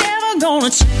I ain't ever gonna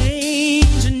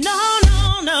change.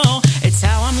 No. It's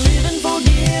how I'm living,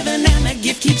 forgiven, and that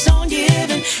gift keeps on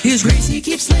giving. His grace he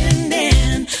keeps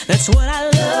lending. That's what I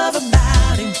love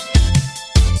about him.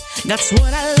 That's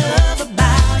what I love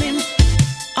about him.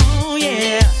 Oh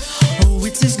yeah. Oh,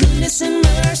 it's his goodness and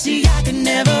mercy, I could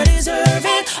never deserve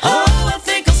it. Oh, I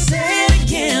think I'll say it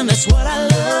again. That's what I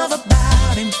love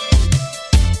about him.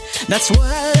 That's what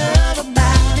I love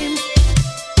about him.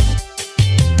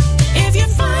 If you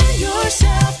find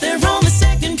yourself there on the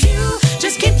second pew,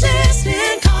 just keep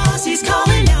listening, cause he's calling.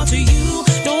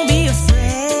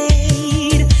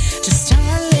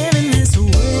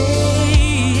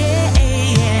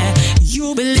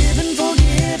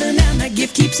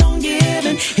 gift keeps on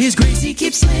giving. His grace he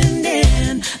keeps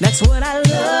lending. That's what I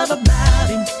love about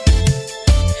him.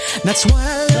 That's what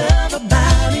I love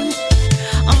about him.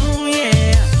 Oh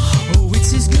yeah. Oh,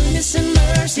 it's his goodness and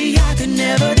mercy. I could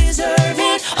never deserve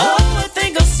it. Oh, I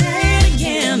think I'll say it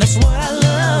again. That's what I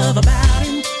love about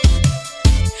him.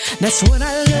 That's what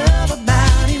I love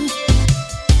about him.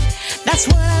 That's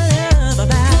what I love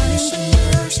about him.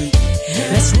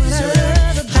 That's what I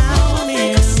love about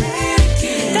him.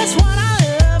 That's what I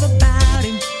love about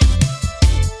him.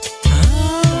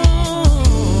 Oh,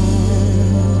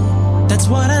 that's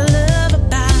what I love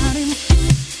about him.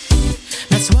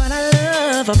 That's what I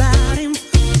love about him.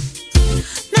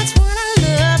 That's what I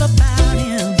love about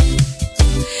him.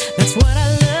 That's what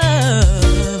I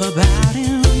love about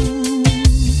him.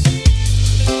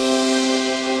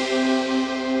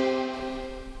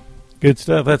 Good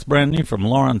stuff. That's brand new from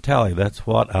Lauren Talley. That's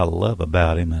what I love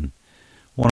about him. And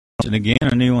want to mention again,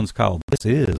 a new one's called This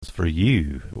Is For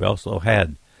You. We also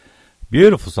had a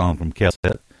beautiful song from Kelsey.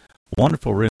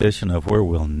 Wonderful rendition of Where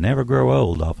We'll Never Grow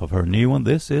Old off of her new one,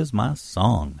 This Is My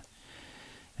Song.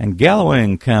 And Galloway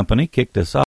and Company kicked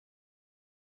us off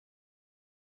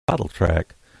the title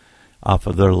track off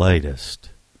of their latest.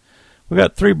 We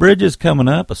got Three Bridges coming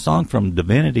up, a song from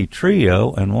Divinity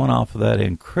Trio, and one off of that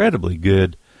incredibly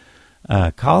good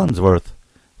Collinsworth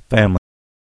Family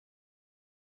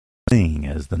Sing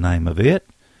is the name of it.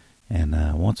 And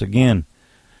once again,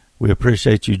 we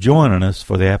appreciate you joining us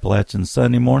for the Appalachian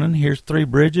Sunday morning. Here's Three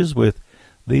Bridges with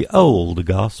The Old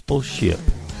Gospel Ship.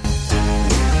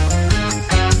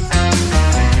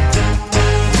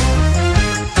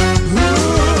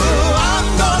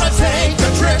 I'm gonna take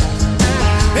a trip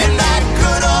in that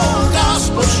good old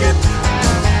gospel ship.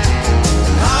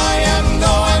 I am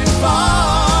going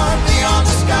far beyond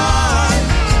the sky.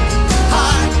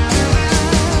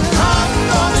 I'm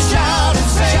gonna shout and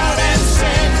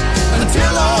sing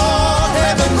until all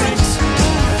heaven rings.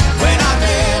 When I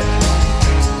bid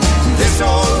this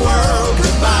old world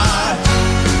goodbye,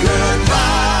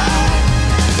 goodbye.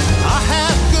 I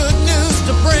have good news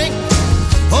to bring.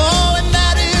 Oh, and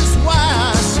that is why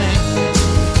I sing.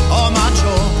 All my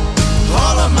joy,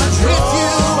 all of my joy. With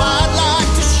you I'd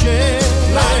like to share,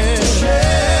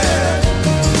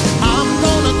 I'm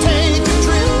gonna take a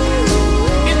trip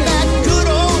in that good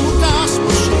old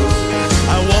gospel ship.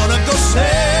 I wanna go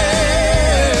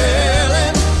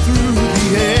sailing through the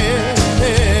air.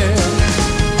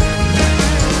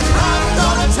 I'm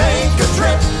gonna take a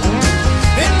trip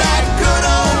in that good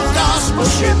old gospel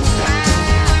ship.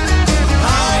 I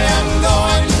am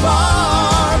going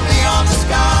far beyond the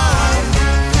sky.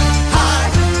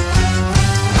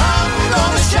 I'm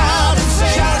gonna shout and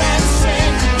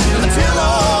sing until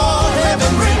all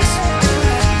heaven rings.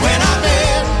 When I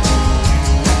bid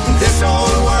this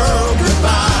old world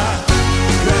goodbye,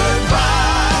 goodbye.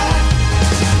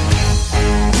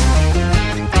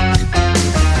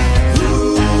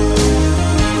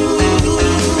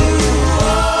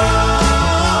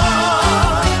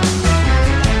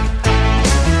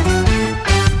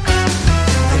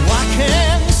 I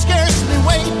can scarcely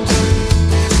wait.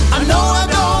 I know I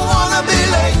don't wanna be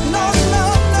late. No.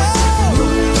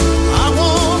 I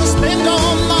wanna spend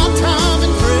all my time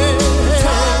in prayer.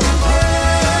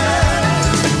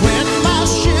 When my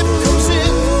ship comes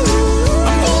in,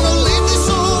 I'm gonna leave this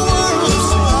old world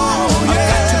soon. I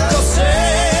got to go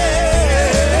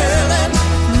sailing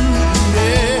through the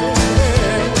air.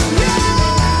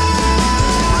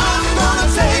 I'm gonna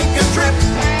take a trip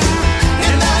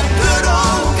in that good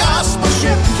old gospel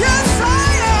ship. Yes, I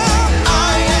am. I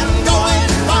am going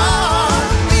far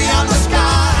beyond the sky.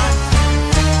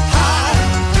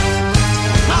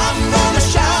 I'm gonna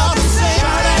shout and sing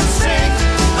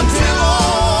until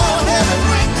all heaven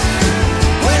rings.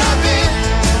 When I bid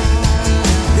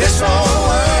this old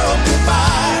world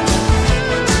goodbye,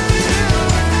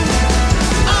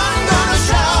 I'm gonna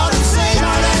shout and sing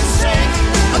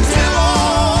until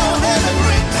all heaven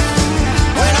rings.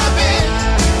 When I bid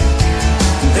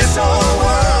this old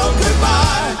world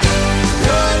goodbye,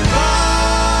 goodbye.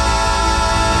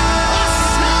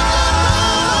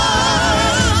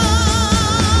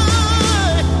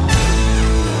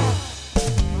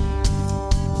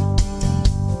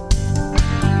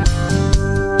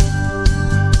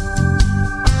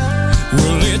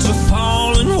 Well, it's a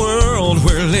fallen world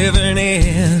we're living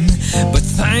in, but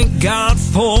thank God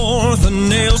for the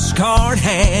nail-scarred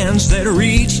hands that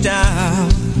reached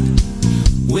out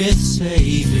with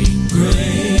saving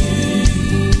grace.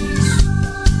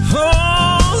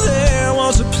 Oh, there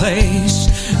was a place,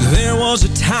 there was a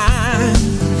time,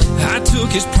 I took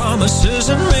his promises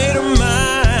and made them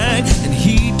mine, and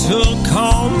he took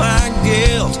all my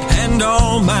guilt and and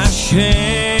all my shame.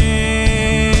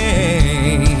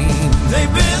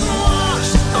 They've been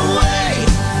washed away,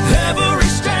 every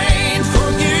stain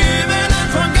forgiven and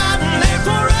forgotten. They're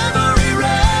forever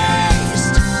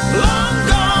erased, long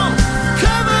gone,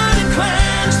 covered in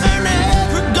cleansed. They're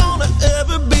never gonna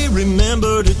ever be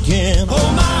remembered again.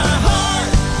 Oh, my heart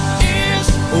is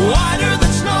whiter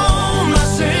than snow. My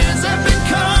sins have been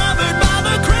covered by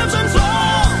the crimson flow.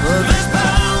 There's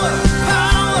power,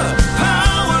 power,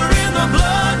 power in the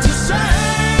blood to save.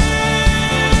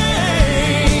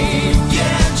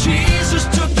 Yeah, Jesus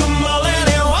took them all and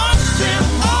he washed them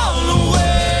all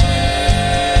away.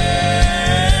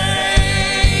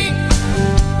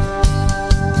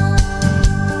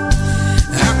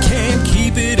 I can't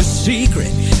keep it a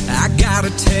secret, I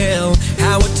gotta tell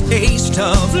how a taste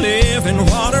of living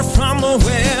water from the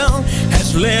well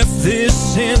has left this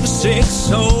sin-sick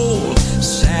soul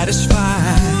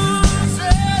satisfied.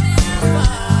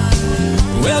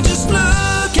 Well, just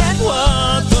look at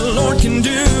what the Lord can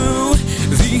do.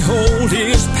 The old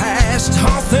is past,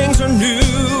 all things are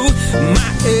new.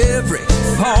 My every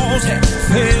fault and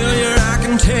failure I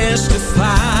can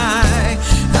testify.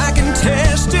 I can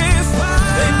testify.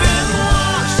 They've been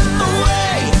washed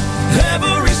away,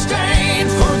 every stain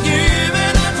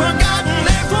forgiven and forgotten.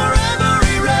 They're forever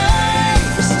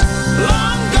erased,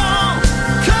 long gone,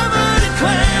 covered in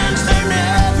cleansed. They're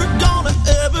never gonna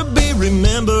ever be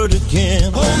remembered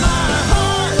again. Oh, my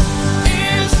heart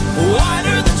is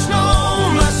whiter than snow.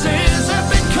 My sins have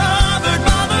been covered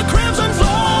by the crimson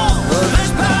flow.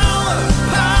 There's power,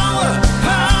 power,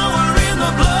 power in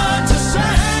the blood to save.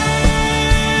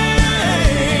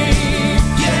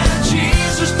 Yeah,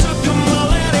 Jesus took them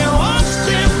all and he washed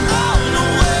them all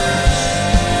away.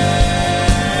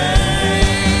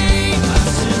 My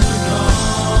sins are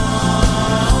gone.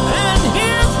 And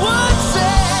here's what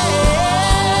says: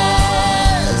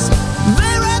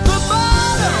 they're at the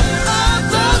bottom of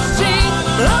the sea.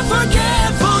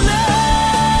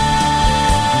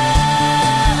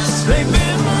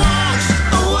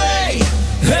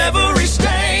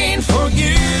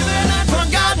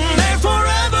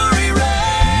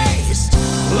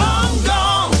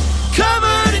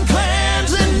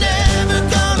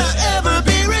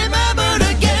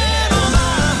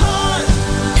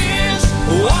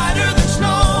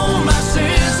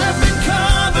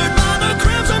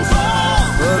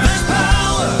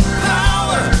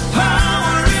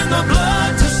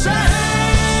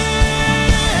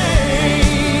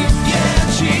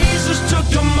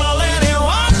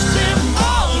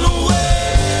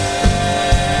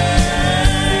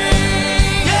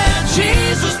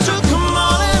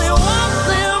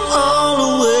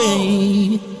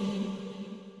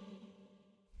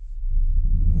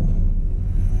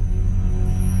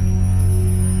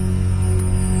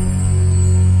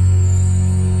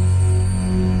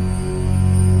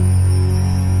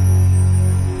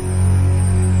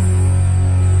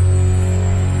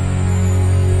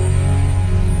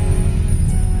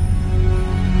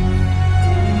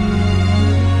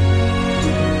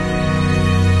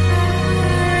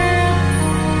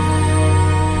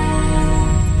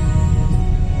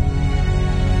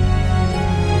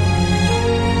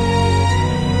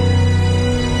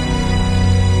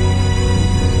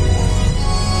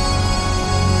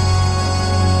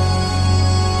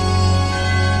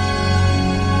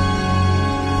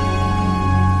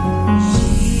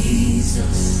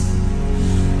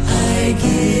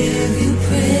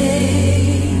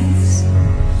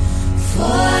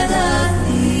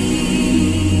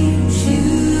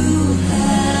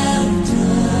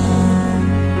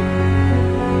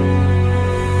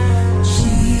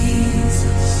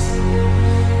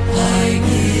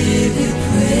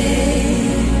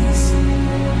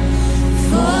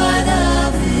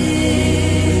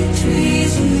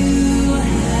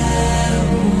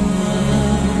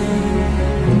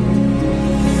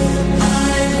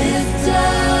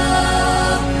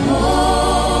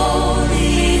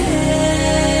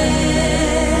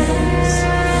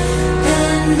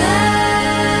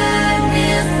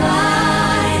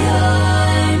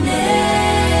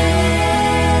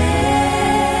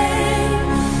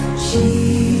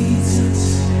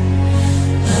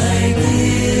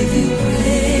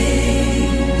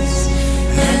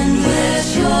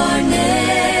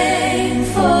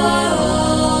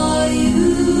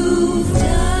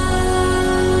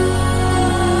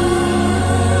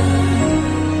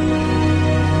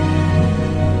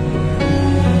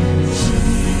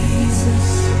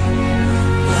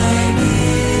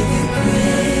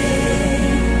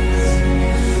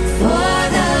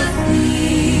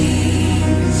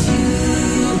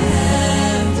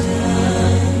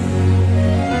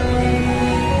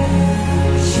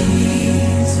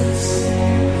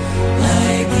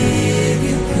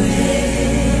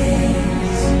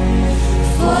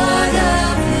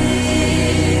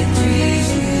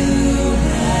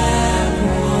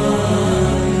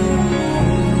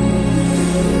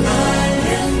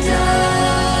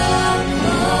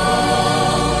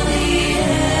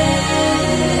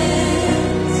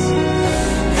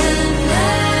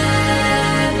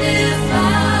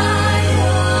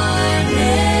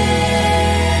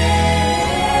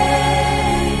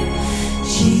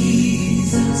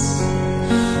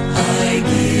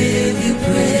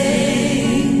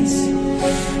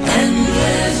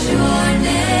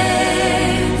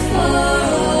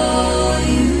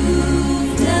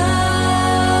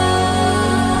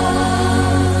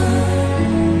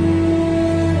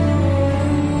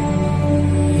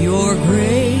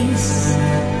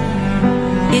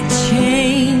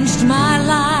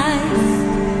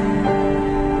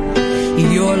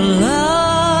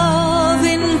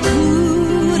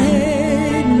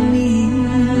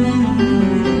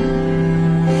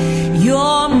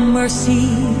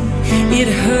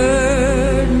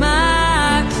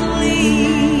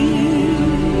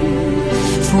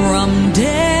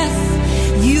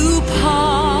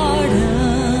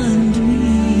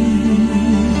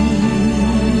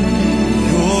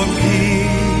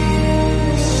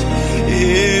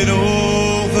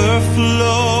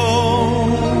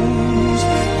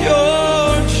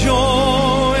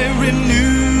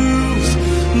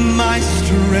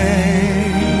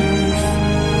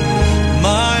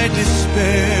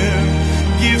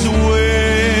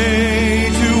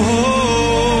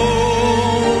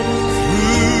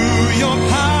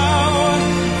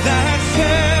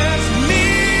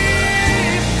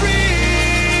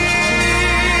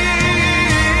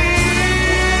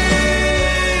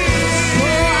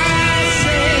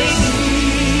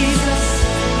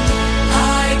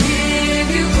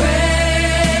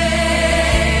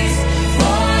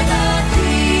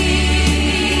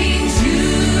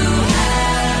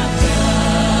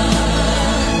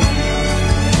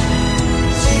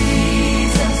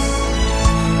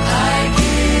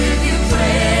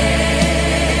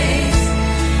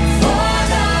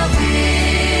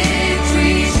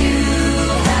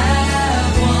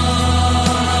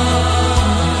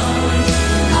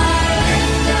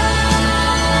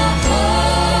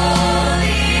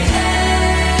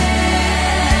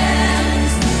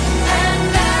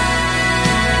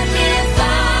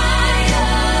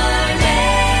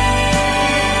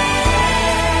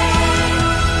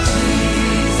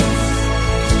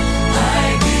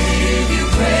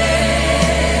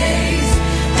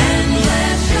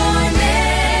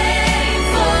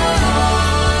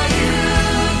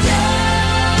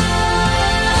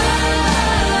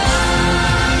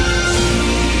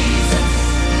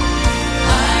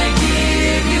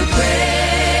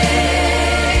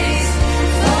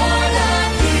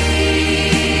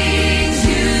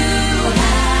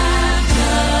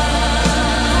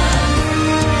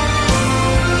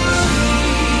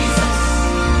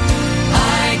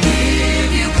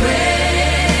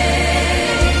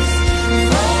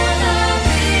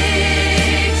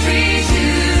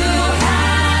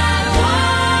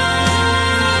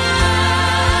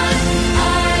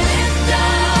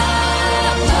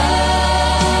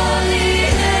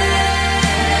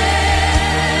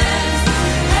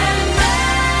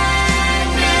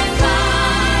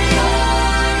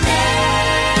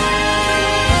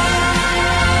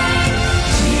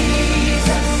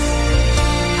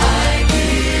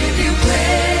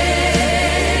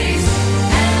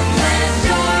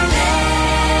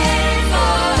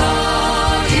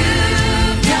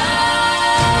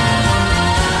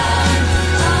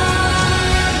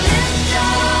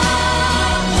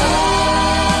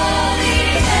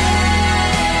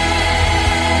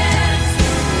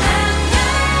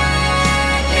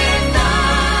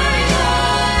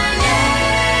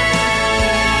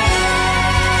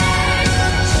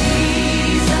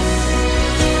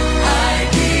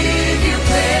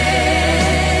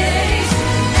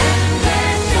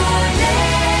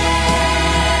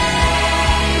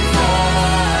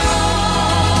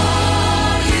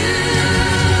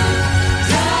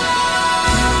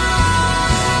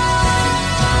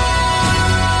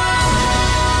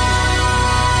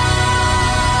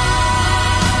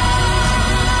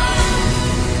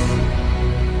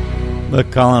 The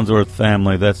Collinsworth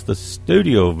family, that's the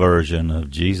studio version of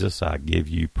Jesus, I Give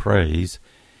You Praise.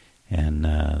 And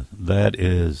that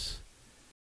is...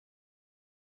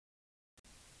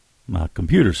 My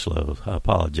computer's slow, I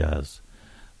apologize.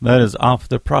 That is off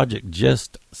the project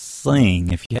Just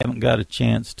Sing. If you haven't got a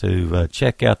chance to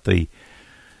check out the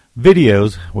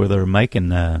videos where they're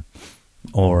making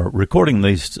or recording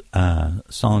these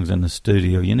songs in the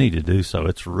studio, you need to do so.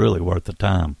 It's really worth the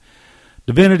time.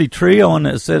 Divinity Trio on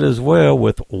that set as well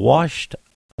with Washed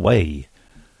Away.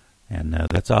 And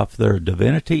that's off their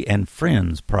Divinity and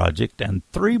Friends project. And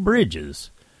Three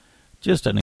Bridges. Just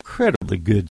an incredibly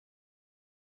good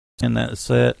in that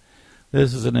set.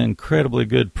 This is an incredibly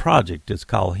good project. It's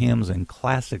called Hymns and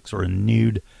Classics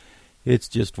Renewed. It's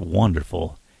just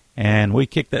wonderful. And we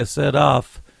kicked that set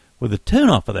off with a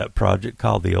tune off of that project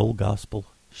called The Old Gospel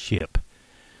Ship.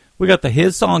 We got the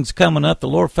His Songs coming up, the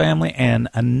Lord Family, and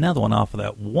another one off of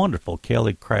that wonderful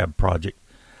Kelly Crabb project.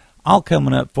 All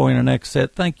coming up for you in the next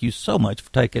set. Thank you so much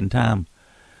for taking time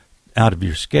out of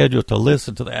your schedule to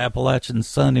listen to the Appalachian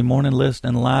Sunday morning,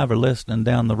 listening live or listening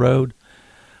down the road.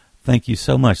 Thank you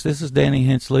so much. This is Danny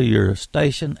Hensley, your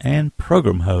station and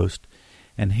program host,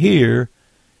 and here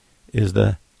is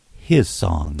the His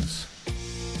Songs.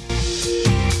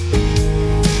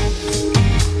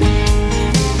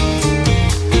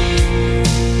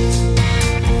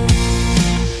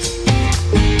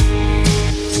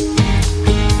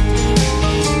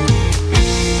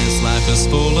 Is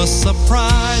full of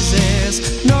surprises,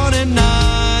 no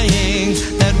denying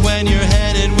that when you're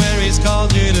headed where He's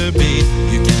called you to be,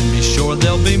 you can be sure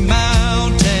there'll be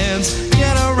mountains,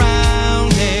 get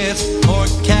around it, or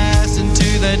cast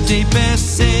into the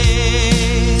deepest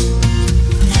sea.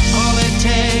 All it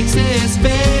takes is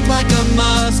faith like a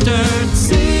mustard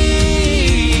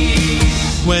seed.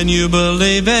 When you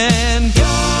believe in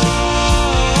God,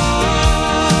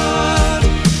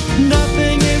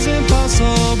 nothing is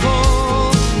impossible.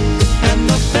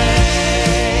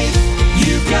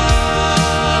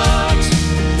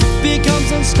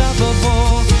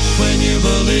 Unstoppable when you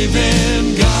believe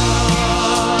in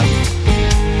God.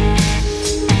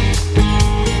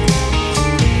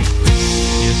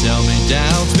 You tell me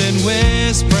doubt's been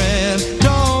whispering,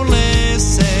 don't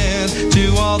listen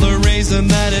to all the reason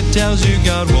that it tells you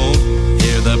God won't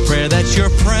hear the prayer that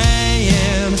you're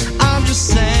praying. I'm just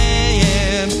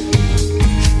saying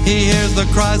He hears the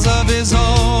cries of His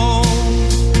own.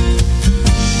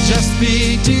 Just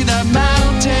speak to that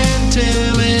mountain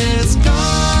till it's gone.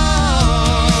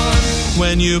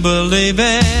 When you believe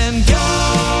in God,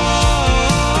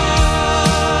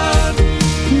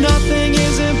 nothing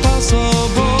is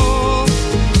impossible.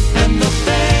 And the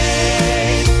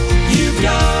faith you've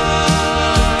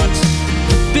got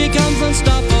becomes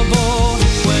unstoppable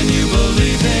when you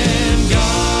believe in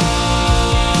God.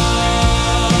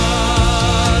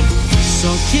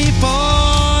 So keep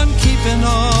on keeping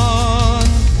on.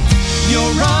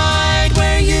 You're right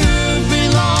where you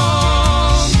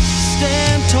belong.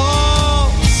 Stand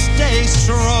tall, stay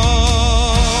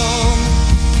strong.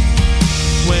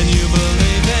 When you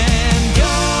believe in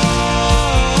God,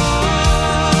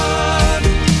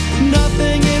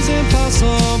 nothing is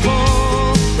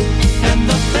impossible. And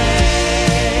the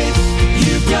faith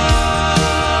you've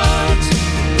got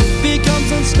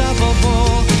becomes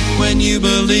unstoppable when you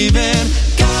believe in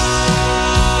God.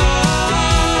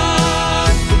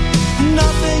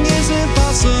 Nothing is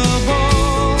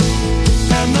impossible.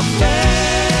 And the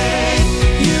faith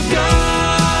you've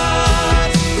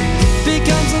got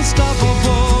becomes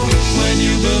unstoppable when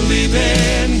you believe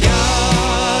in God.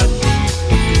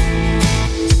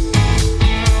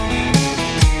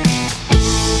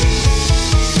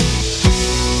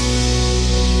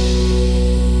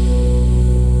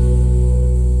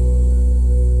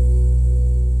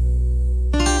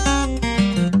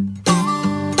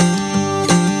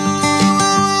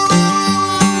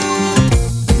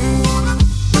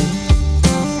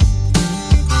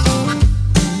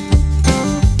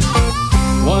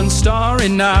 One starry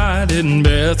night in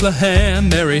Bethlehem,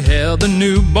 Mary held the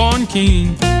newborn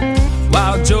king.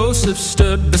 While Joseph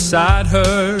stood beside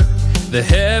her, the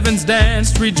heavens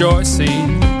danced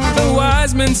rejoicing. The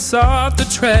wise men sought the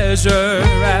treasure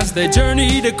as they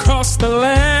journeyed across the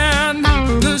land.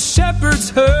 The shepherds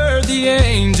heard the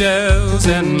angels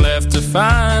and left to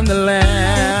find the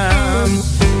Lamb.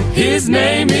 His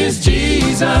name is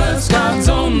Jesus, God's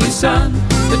only Son,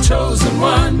 the chosen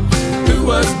one, who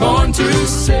was born to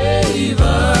save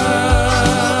us.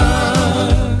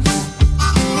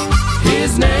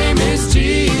 His name is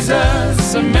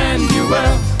Jesus,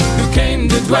 Emmanuel, who came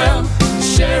to dwell,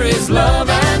 share His love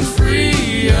and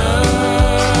free us.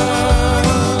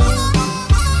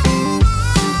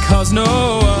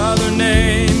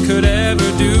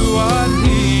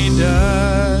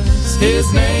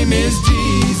 name is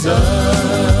Jesus.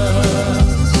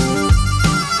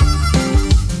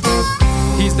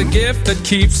 He's the gift that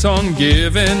keeps on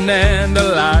giving and the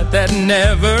light that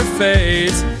never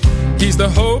fades. He's the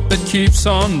hope that keeps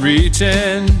on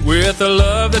reaching with a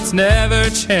love that's never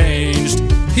changed.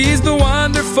 He's the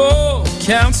wonderful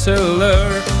counselor,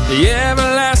 the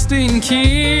everlasting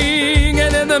King,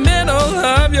 and in the middle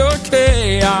of your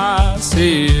chaos,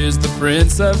 He is the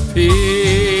Prince of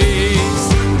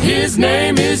Peace. His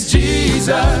name is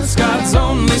Jesus, God's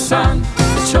only Son,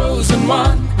 the chosen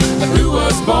one, who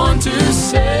was born to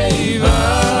save us.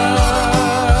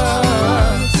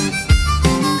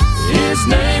 His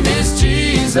name is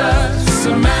Jesus,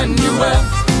 Emmanuel,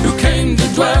 who came to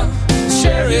dwell,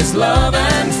 share His love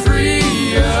and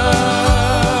free us.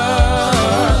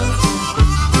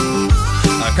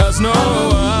 'Cause no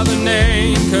other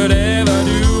name could ever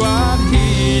do what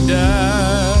He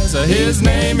does. His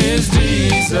name is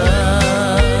Jesus.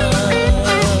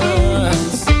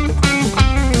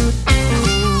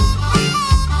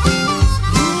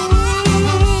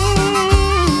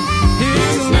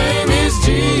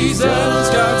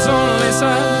 God's only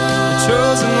Son, the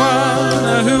chosen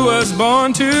one, who was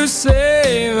born to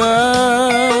save us.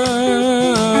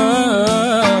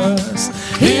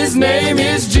 His name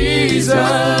is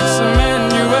Jesus,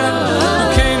 Emmanuel, who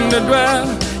came to dwell,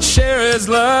 share His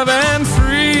love and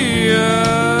free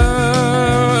us.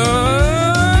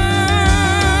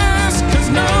 'Cause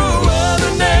no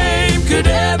other name could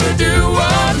ever do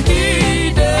what He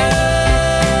does.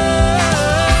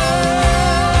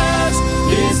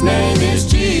 His name is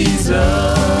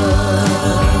Jesus.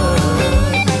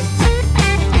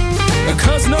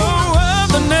 'Cause no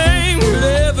other name could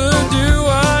ever do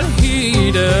what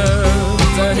He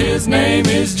does. His name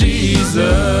is Jesus.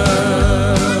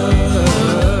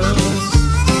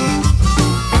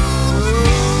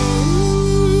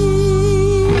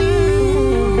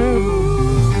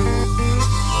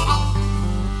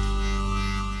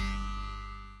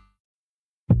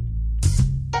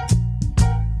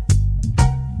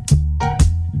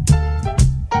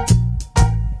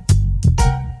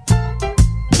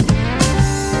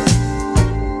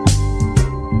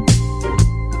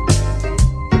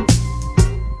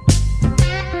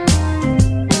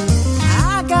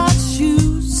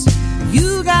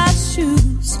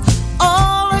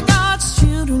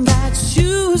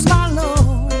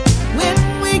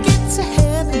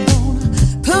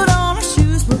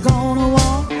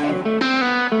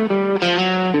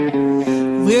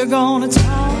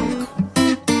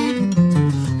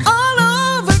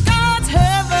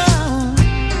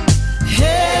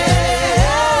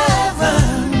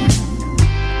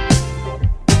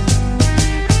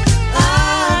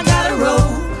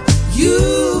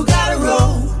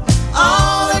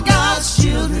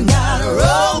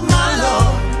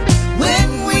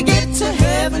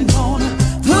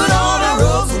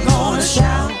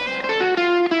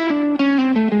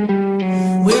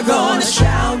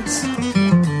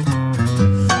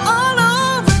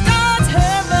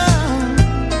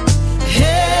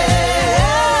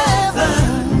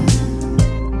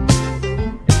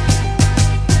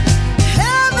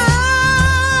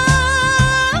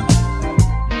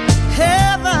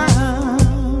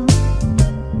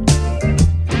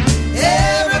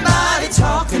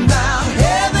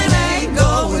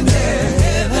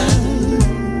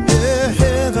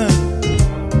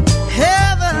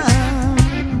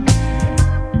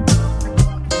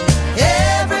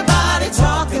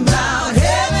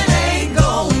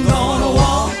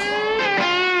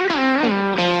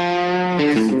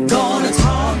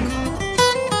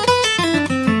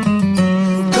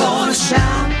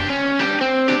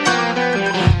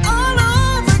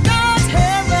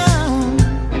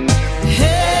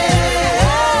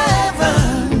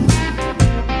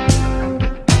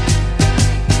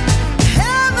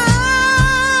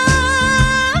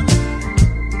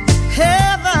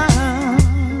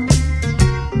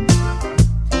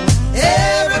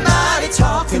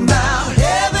 Talking about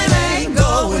heaven ain't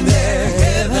going there.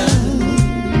 Heaven,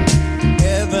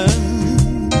 heaven.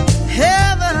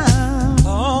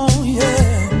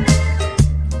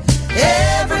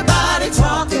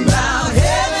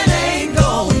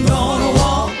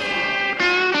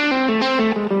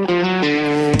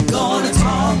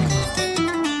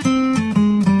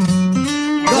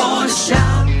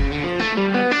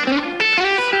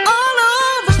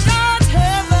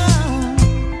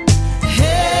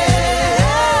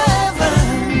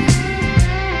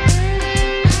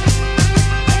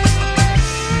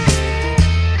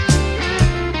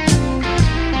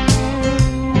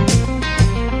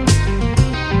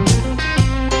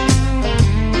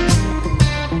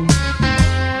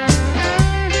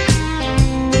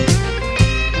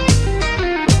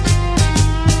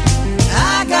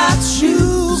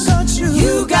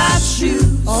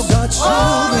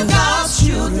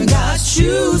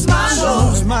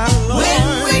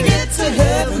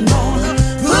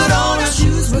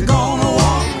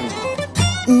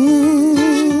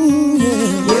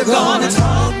 Yeah. We're gonna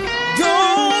talk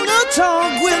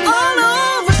with all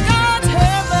over God's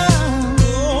heaven.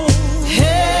 Oh,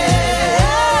 Heaven.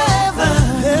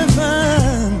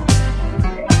 heaven.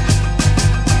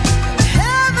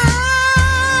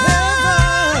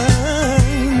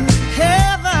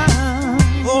 Heaven.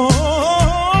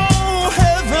 Oh,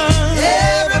 heaven.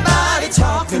 Everybody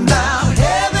talking about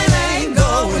heaven ain't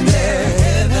going there.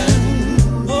 Heaven.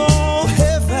 Oh,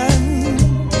 heaven.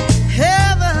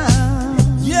 Heaven.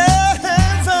 Yeah,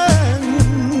 heaven.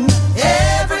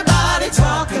 Everybody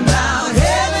talking about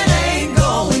heaven ain't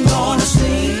going. Gonna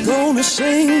sing. Gonna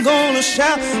sing, gonna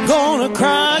shout, gonna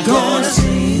cry, Gonna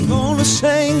sing. gonna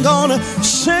sing, gonna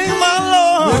sing, my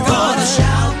Lord. We're gonna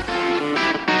shout.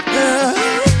 Yeah.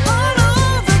 All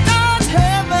over God's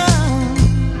heaven.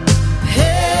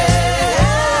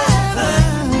 Heaven.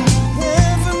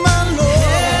 Heaven, my Lord.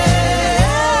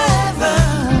 Heaven.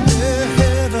 Yeah,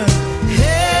 heaven.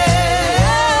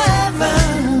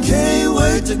 Heaven. Can't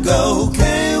wait to go,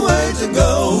 can't wait to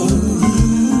go.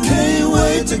 Can't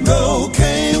wait to go,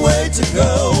 can't wait to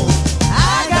go.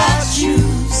 I got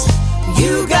shoes.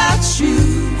 You got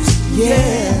shoes.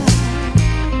 Yeah.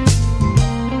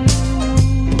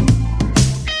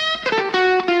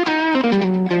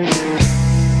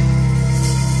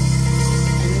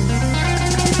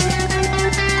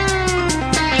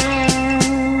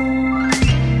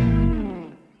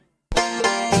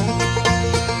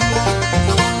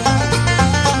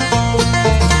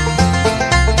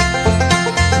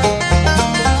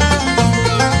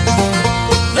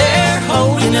 They're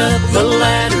holding up the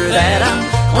ladder that I'm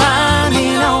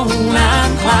climbing on.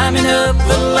 I'm climbing up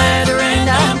the ladder and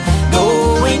I'm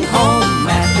going home.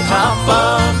 At the top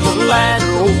of the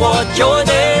ladder, oh, what joy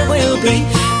there will be.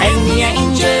 And the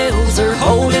angels are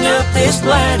holding up this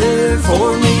ladder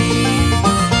for me.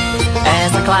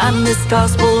 As I climb this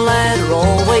gospel ladder,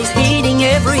 always heeding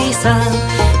every sign,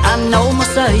 I know my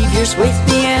Savior's with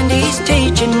me and He's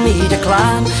teaching me to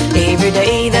climb. Every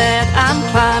day that I'm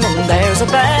climbing, there's a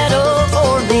battle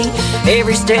for me.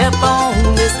 Every step on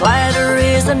this ladder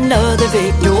is another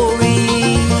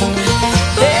victory.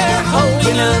 They're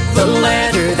holding up the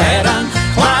ladder that I'm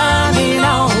climbing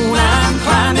on. I'm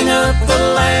climbing up the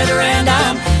ladder and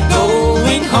I'm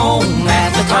going home.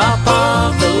 At the top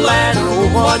of the ladder,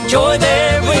 oh, what joy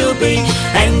there will be.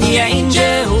 And the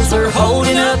angels are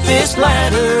holding up this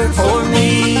ladder for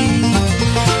me.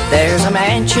 There's a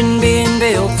mansion being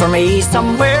built for me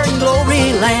somewhere in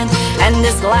glory land, and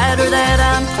this ladder that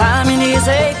I'm climbing is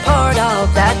a part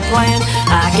of that plan.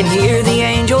 I can hear the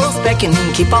angels beckon,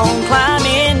 keep on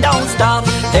climbing, don't stop.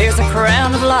 There's a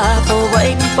crown of life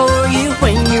waiting for you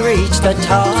when you reach the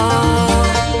top.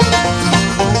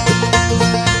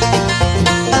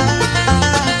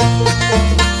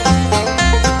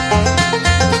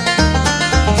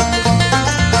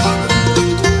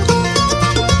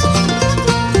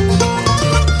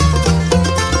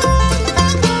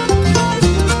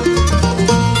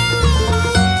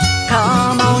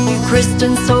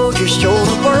 Christian soldiers, show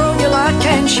the world your light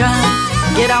can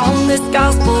shine. Get on this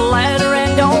gospel ladder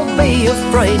and don't be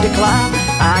afraid to climb.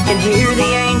 I can hear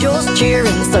the angels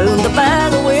cheering, soon the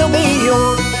battle will be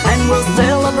yours, and we'll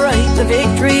celebrate the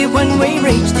victory when we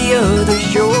reach the other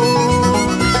shore.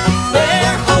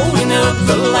 They're holding up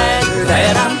the ladder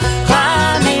that I'm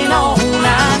climbing on.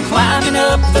 I'm climbing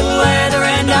up the ladder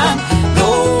and I'm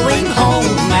going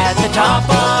home. At the top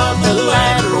of the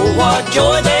ladder, oh, what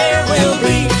joy there will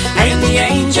be. And the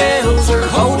angels are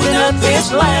holding up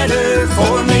this ladder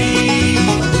for me.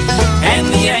 And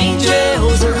the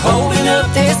angels are holding up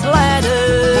this ladder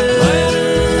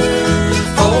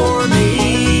for me.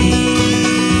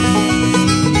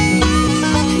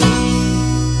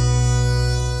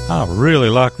 I really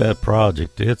like that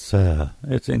project.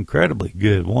 It's incredibly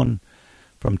good. One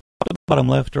from top to bottom,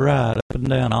 left to right, up and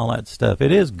down, all that stuff.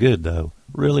 It is good though,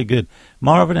 really good.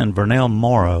 Marvin and Vernell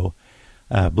Morrow.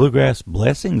 Bluegrass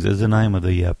Blessings is the name of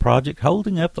the project,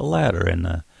 holding up the ladder,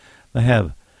 and they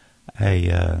have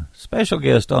a special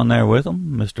guest on there with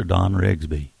them, Mr. Don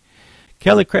Rigsby.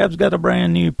 Kelly Crabb's got a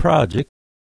brand new project.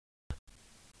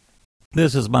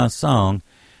 This is my song.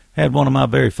 Had one of my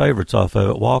very favorites off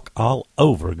of it, Walk All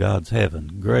Over God's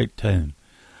Heaven. Great tune.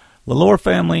 The Lore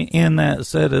family in that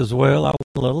set as well. I was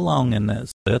a little long in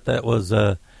that set. That was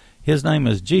His Name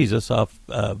is Jesus off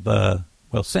of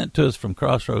sent to us from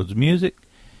Crossroads Music.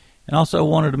 And also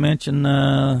wanted to mention,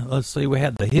 we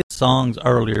had the hit songs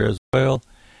earlier as well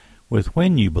with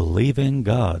When You Believe in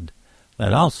God.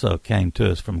 That also came to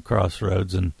us from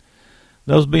Crossroads. And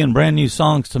those being brand new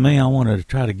songs to me, I wanted to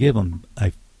try to give them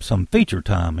some feature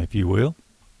time, if you will.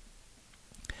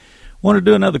 Want to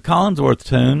do another Collinsworth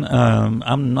tune.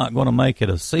 I'm not going to make it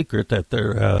a secret that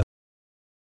they're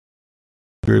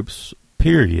groups,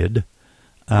 period.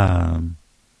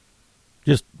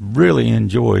 Just really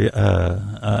enjoy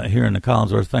hearing the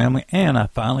Collinsworth family, and I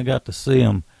finally got to see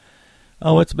them.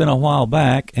 Oh, it's been a while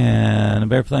back, and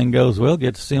if everything goes well,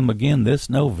 get to see them again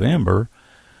this November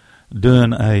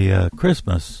doing a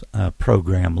Christmas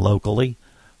program locally.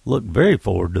 Look very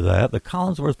forward to that. The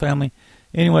Collinsworth family.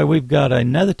 Anyway, we've got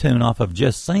another tune off of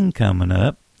Just Sing coming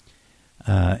up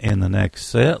in the next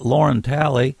set. Lauren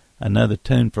Talley, another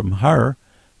tune from her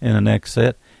in the next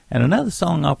set. And another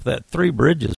song off that Three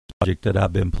Bridges project that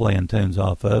I've been playing tunes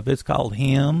off of. It's called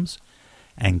Hymns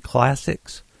and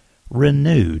Classics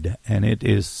Renewed, and it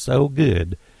is so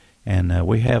good. And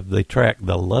we have the track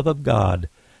The Love of God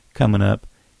coming up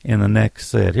in the next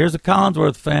set. Here's the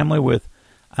Collinsworth family with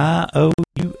I Owe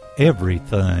You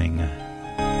Everything.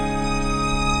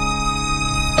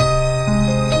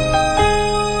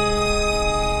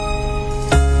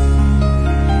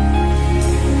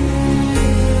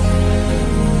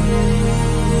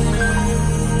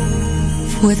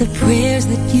 For the prayers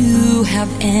that you have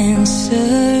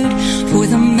answered, for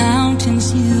the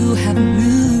mountains you have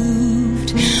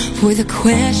moved, for the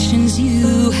questions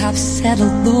you have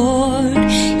settled, Lord,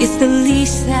 it's the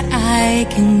least that I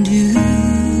can do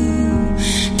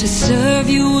to serve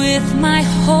you with my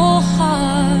whole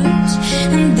heart.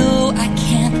 And though I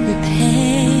can't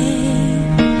repay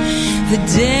the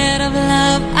debt of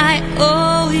love I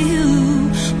owe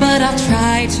you, but I'll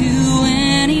try to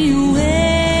anyway.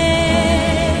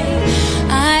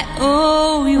 I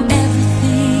owe you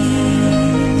everything.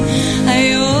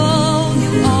 I owe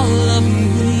you all of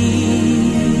me.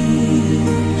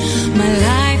 My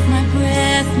life, my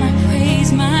breath, my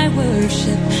praise, my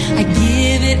worship, I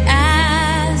give it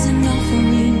as an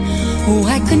offering. Oh,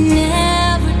 I could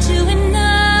never do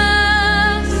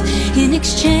enough in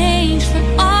exchange for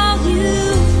all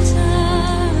you've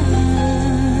done.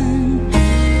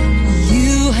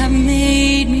 You have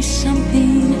made me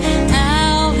something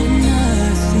out of nothing.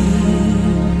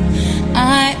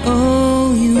 I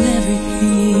owe you everything.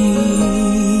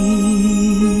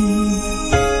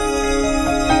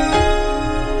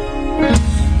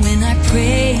 When I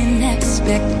pray in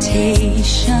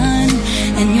expectation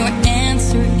and your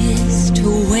answer is to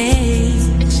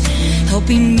wait,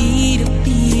 helping me to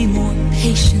be more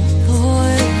patient,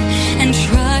 Lord, and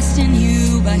trust in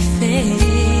you by faith.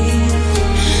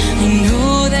 I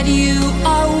know that you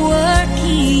are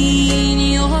working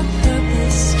your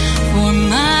purpose for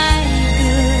my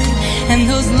good, and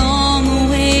those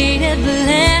long-awaited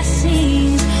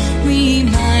blessings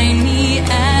remind me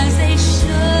as they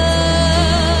should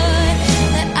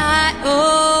that I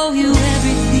owe you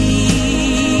everything.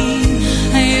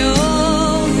 I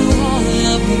owe you all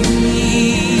of me.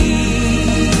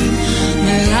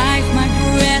 My life, my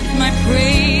breath, my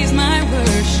praise, my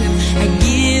worship,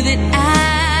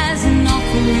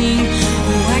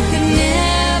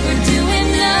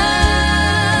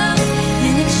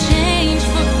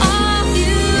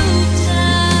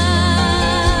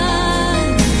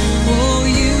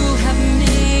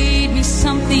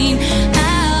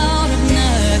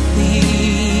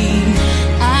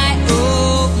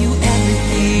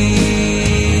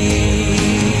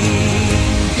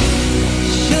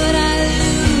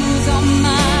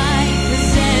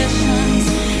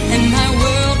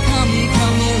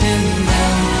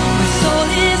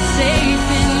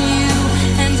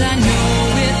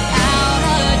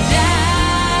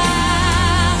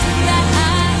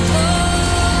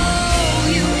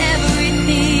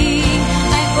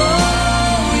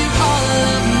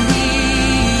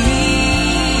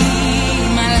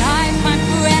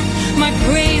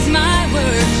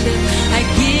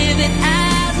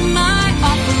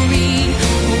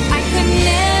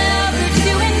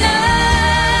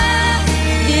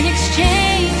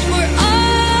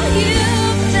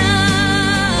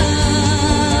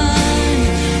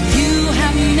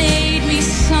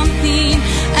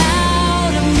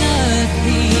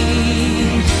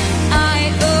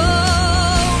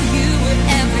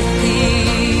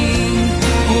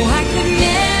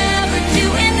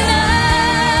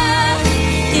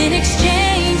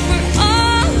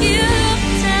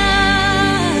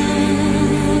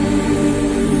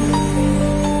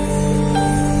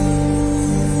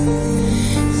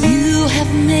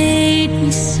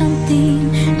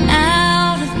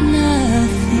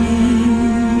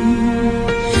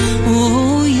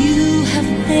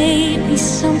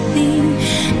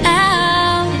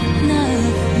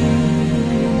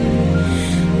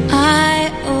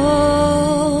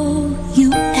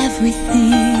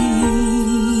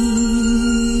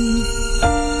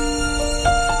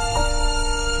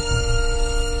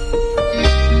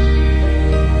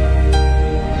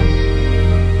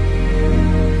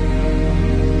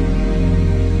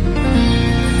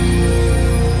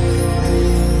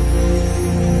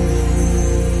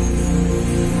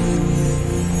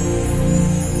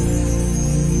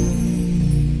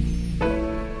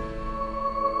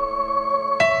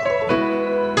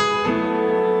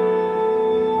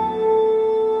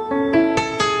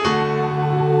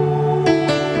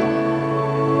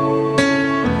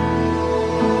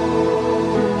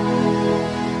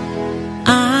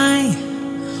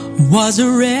 was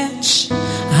a wretch,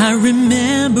 I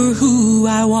remember who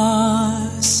I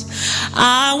was.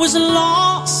 I was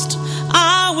lost,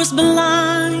 I was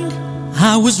blind,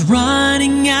 I was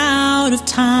running out of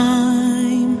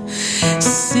time.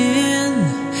 Sin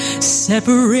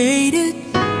separated,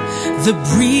 the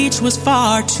breach was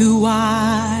far too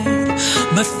wide.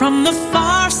 But from the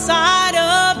far side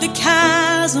of the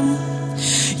chasm,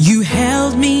 you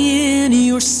held me in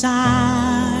your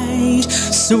sight.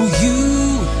 So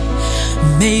you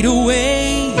made a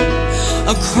way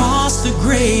across the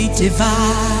great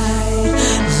divide,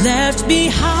 left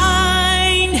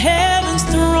behind heaven's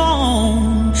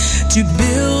throne to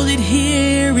build it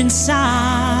here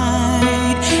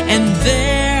inside. And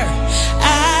there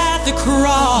at the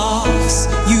cross,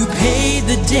 you paid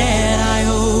the debt I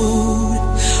owed,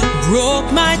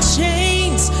 broke my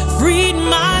chains, freed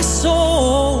my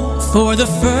soul. For the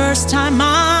first time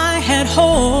I had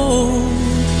hope.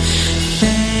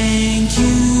 Thank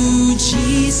you,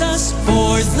 Jesus,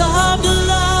 for the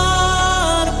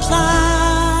blood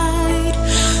applied.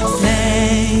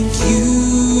 Thank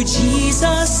you,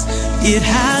 Jesus, it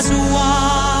has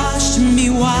washed me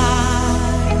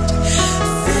white.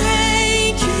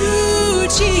 Thank you,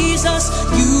 Jesus,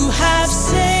 you have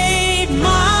saved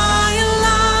my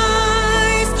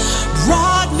life,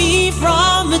 brought me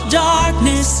from the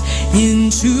darkness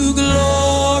into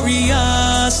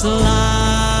glorious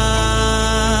light.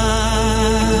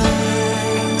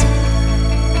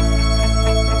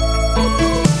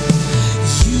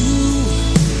 You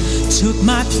took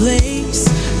my place,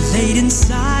 laid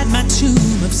inside my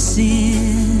tomb of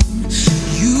sin.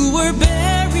 You were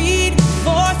buried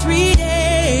for 3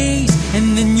 days,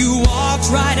 and then you walked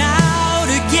right out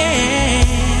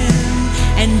again.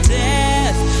 And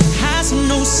death has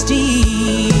no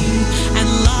sting, and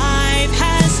life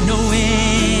has no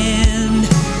end.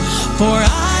 For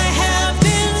I have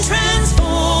been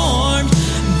transformed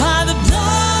by the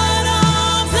blood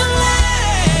of the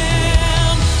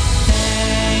Lamb.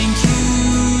 Thank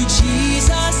you,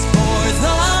 Jesus, for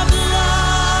the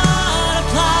blood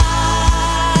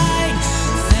applied.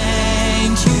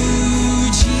 Thank you,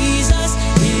 Jesus,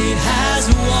 it has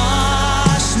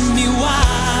washed me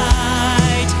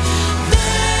white.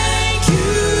 Thank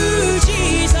you,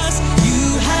 Jesus,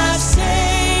 you have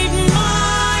saved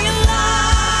my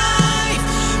life,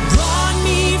 brought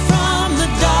me from the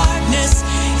darkness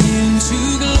into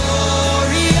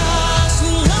glorious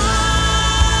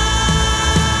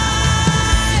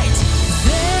light.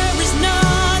 There is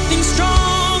nothing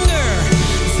stronger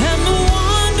than the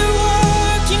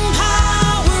wonder-working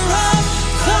power of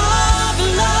the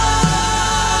blood.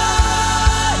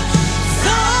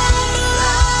 The blood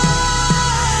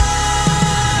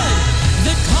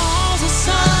that calls us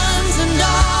sons and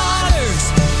daughters.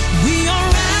 We are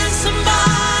ransomed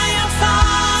by our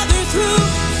Father through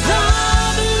the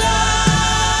blood.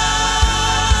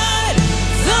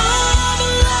 The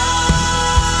blood.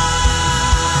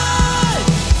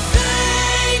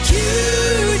 Thank you,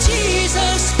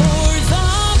 Jesus, for the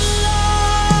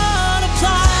blood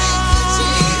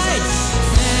applied.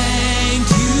 Thank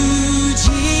you,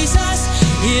 Jesus,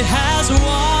 it has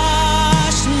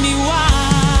washed me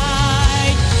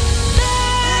white.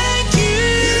 Thank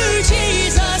you,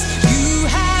 Jesus, you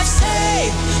have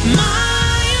saved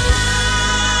my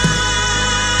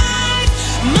life,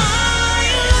 my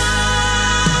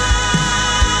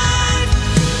life.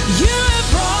 You have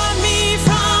brought me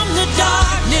from the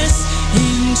darkness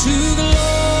into glorious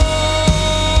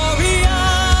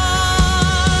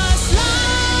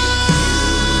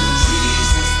light.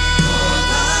 Jesus, for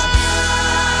the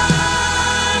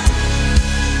blood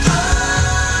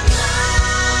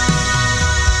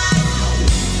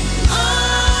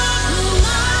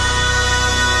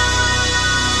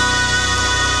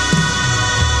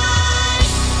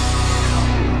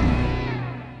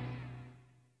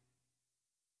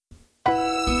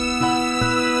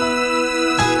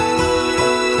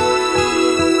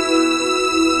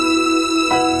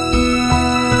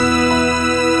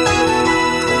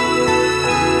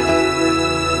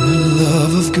The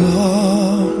love of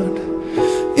God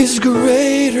is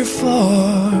greater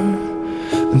far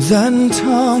than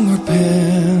tongue or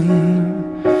pen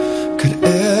could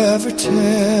ever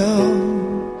tell.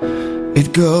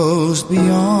 It goes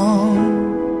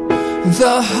beyond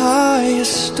the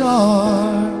highest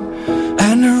star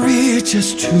and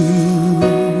reaches to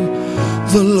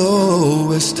the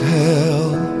lowest hell.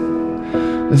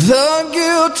 The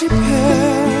guilty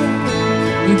pair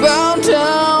bound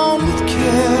down with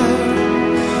care,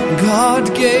 God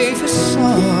gave His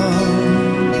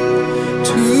Son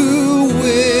to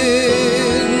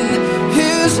win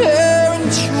His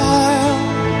errant child.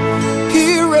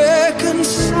 He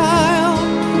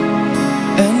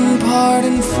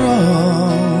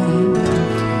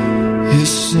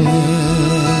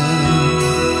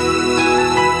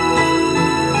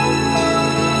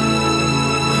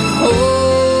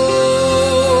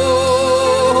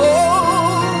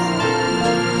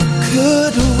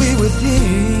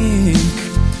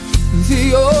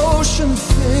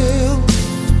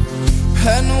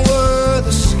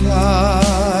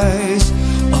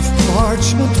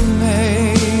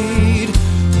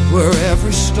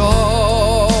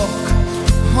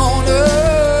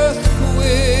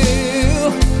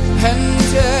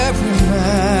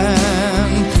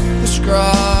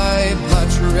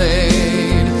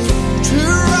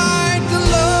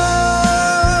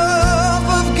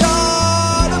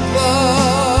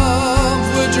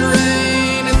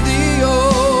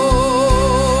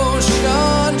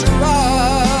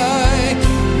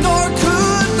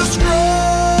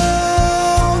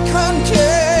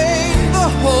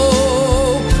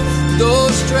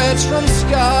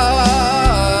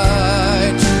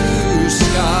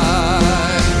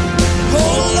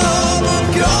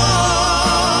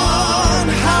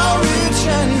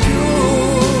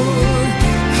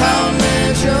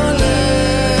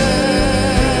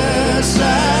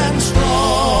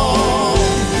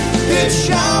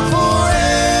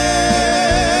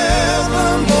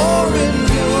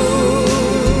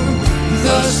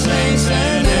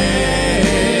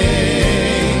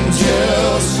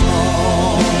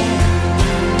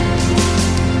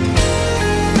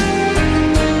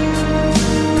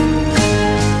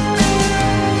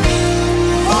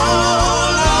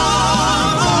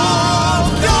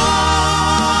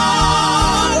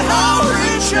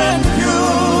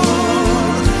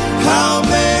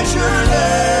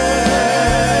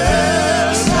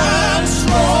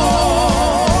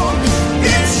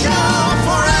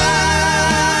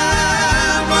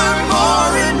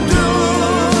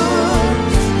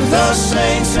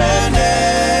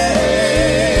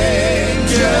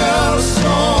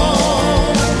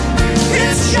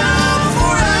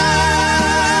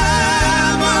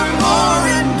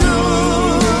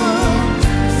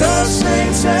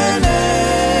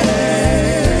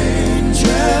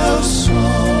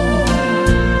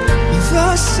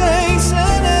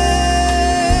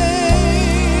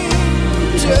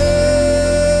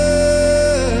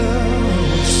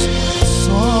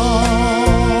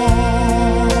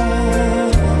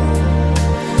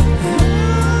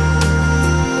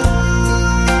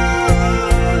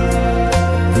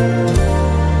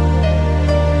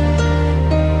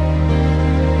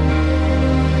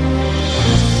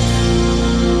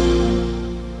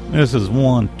This is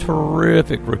one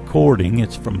terrific recording.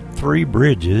 It's from Three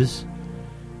Bridges.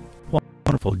 What a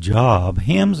wonderful job.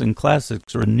 Hymns and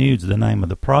Classics Renewed's the name of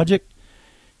the project,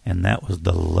 and that was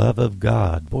The Love of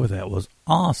God. Boy, that was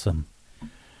awesome.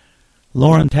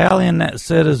 Lauren Talley in that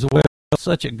set as well.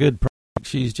 Such a good project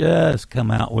she's just come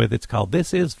out with. It's called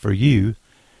This Is For You.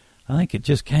 I think it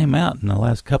just came out in the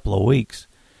last couple of weeks.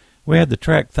 We had the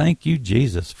track Thank You,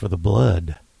 Jesus, for the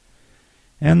Blood.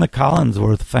 And the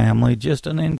Collinsworth family, just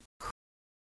an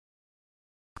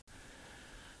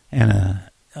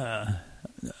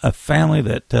a family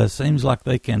that seems like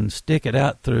they can stick it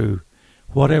out through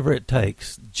whatever it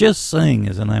takes. Just Sing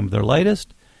is the name of their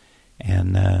latest.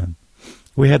 And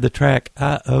we had the track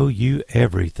I Owe You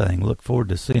Everything. Look forward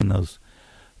to seeing those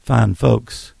fine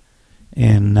folks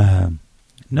in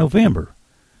November.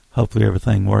 Hopefully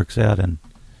everything works out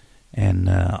and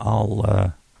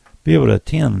I'll be able to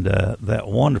attend that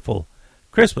wonderful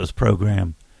Christmas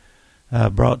program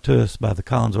brought to us by the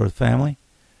Collinsworth family.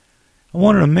 I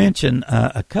wanted to mention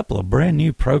a couple of brand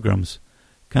new programs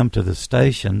come to the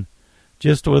station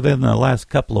just within the last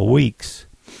couple of weeks.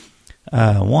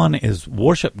 One is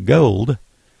Worship Gold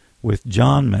with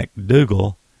John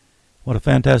McDougall. What a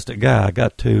fantastic guy. I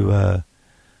got to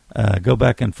go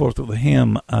back and forth with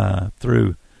him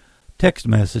through text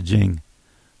messaging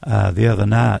the other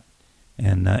night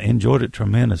and enjoyed it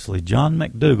tremendously. John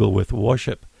McDougall with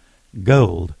Worship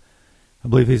Gold. I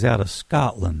believe he's out of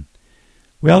Scotland.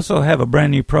 We also have a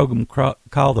brand new program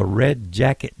called the Red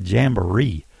Jacket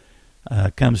Jamboree.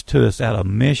 Comes to us out of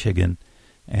Michigan,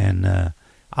 and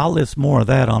I'll list more of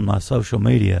that on my social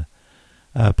media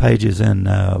pages and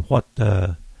what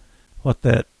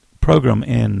that program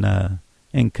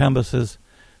encompasses.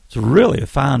 It's really a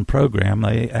fine program.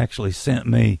 They actually sent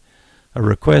me a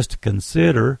request to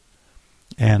consider,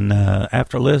 and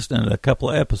after listening to a couple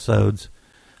of episodes,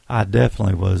 I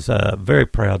definitely was very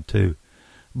proud to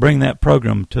bring that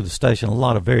program to the station. A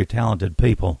lot of very talented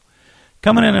people.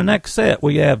 Coming in the next set,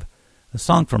 we have a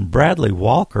song from Bradley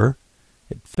Walker.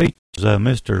 It features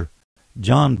Mr.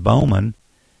 John Bowman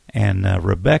and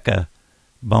Rebecca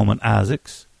Bowman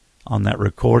Isaacs on that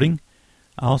recording.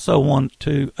 I also want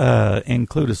to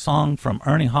include a song from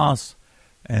Ernie Haas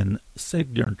and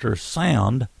Signature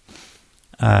Sound.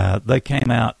 They came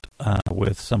out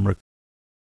with some videos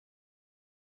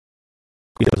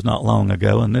not long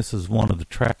ago, and this is one of the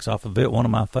tracks off of it, one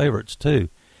of my favorites too.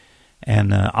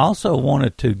 And I also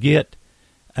wanted to get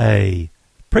a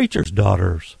Preacher's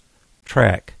Daughters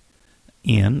track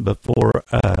in before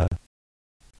we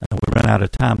run out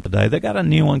of time today. They got a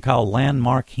new one called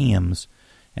Landmark Hymns,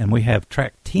 and we have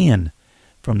track 10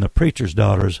 from the Preacher's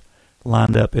Daughters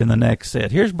lined up in the next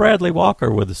set. Here's Bradley Walker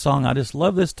with the song. I just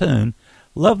love this tune.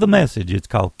 Love the message. It's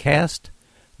called Cast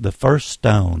the First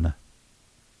Stone.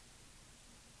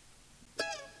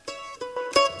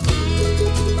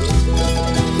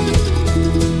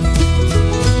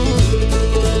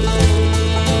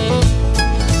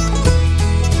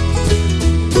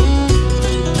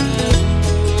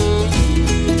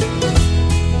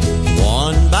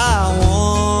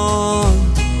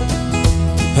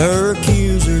 Her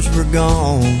accusers were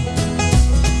gone.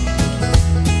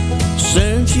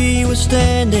 Soon she was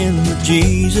standing with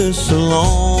Jesus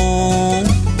alone.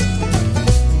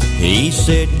 He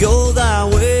said, "Go thy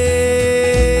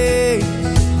way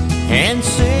and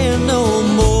sin no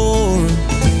more,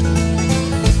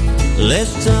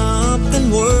 lest something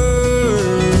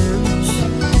worse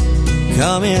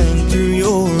come in through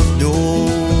your door."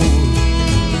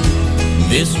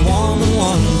 This woman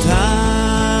one time,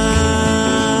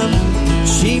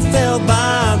 she fell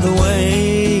by the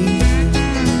way.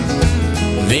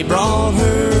 They brought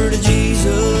her to Jesus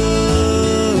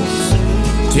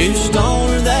to stone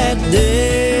her that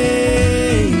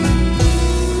day.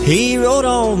 He wrote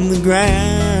on the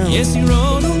ground. Yes, he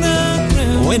wrote on the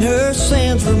ground. When her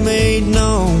sins were made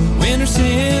known. When her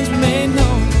sins were made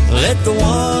known. Let the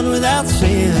one without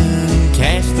sin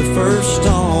cast the first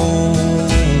stone.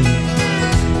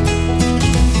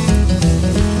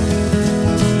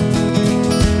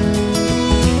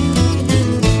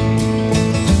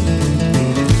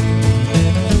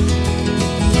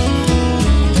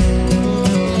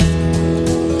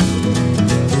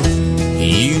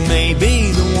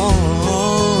 Be the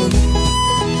one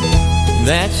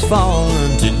that's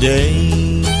fallen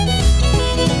today,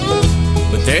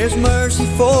 but there's mercy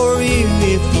for you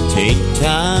if you take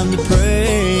time to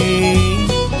pray.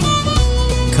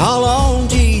 Call on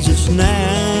Jesus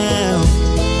now,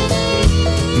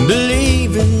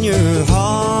 believe in your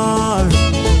heart,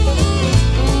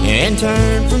 and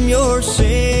turn from your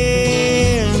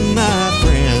sin, my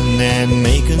friend, and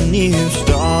make a new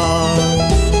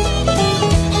start.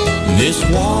 This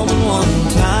woman one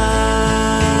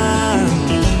time,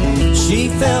 she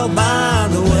fell by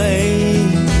the way.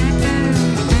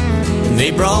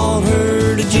 They brought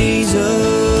her to Jesus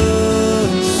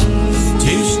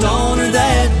to stone her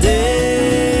that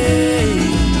day.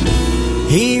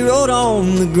 He wrote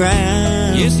on the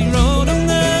ground, Yes, he wrote on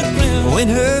the ground when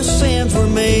her sins were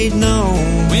made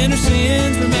known. when her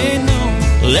sins were made known.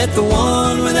 Let the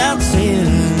one without sin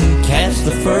cast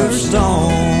the first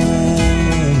stone.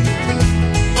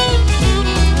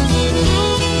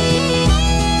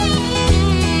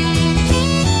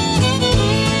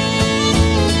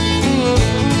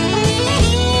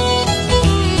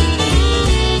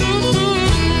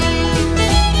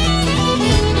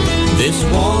 This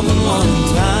woman one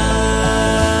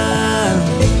time,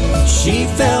 she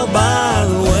fell by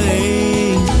the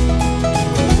way.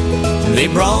 They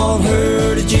brought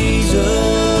her to Jesus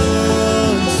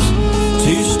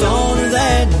to stone her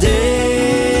that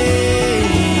day.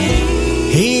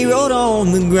 He wrote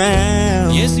on the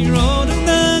ground, Yes, he wrote on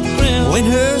the ground when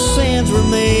her sins were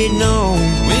made known.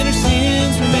 when her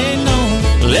sins were made known.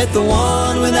 Let the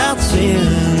one without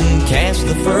sin cast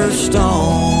the first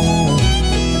stone.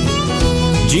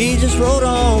 Jesus wrote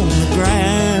on the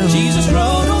ground, Jesus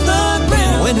wrote on the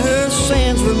ground when her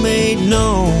sins were made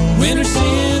known. when her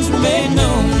sins were made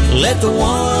known. Let the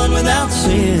one without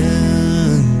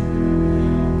sin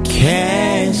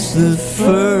cast the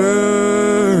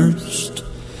first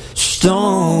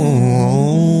stone.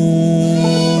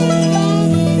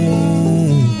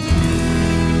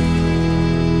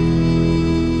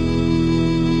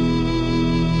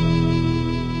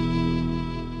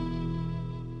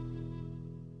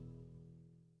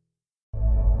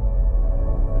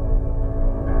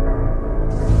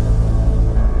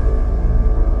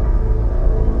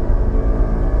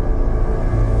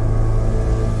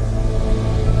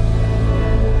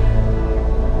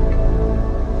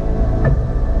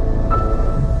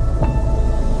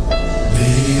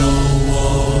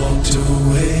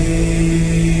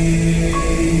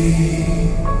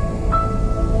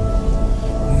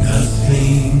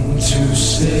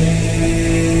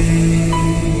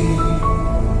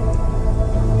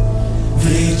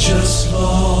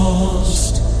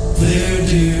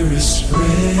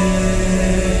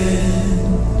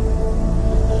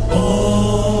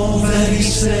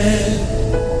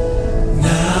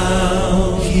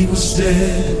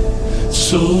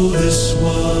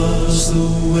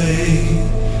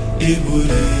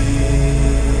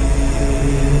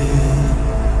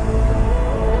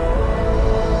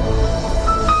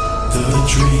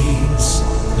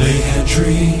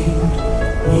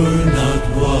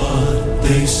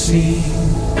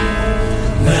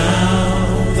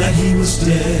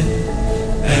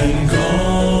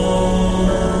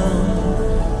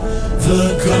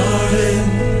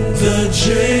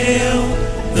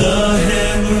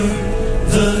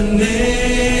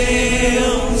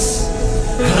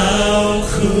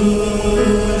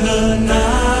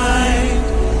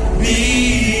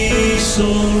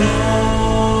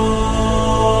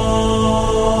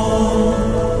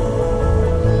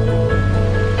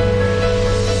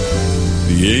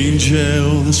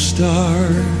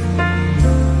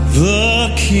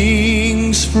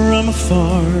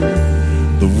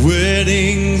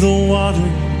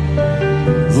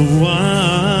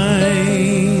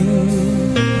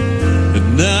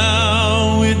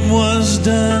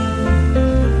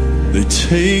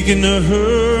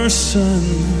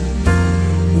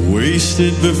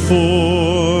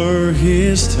 Before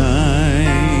his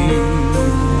time,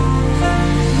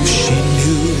 she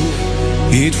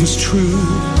knew it was true.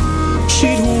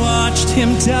 She'd watched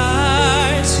him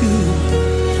die too,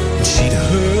 and she'd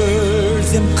heard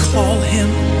them call him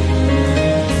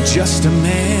just a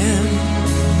man.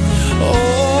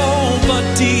 Oh, but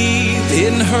deep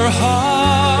in her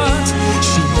heart,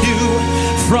 she knew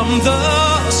from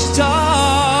the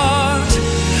start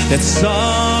that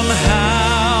somehow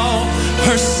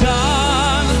her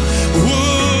son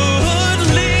would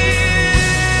live.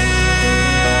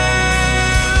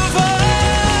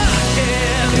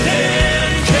 And then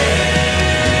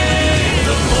came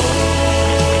the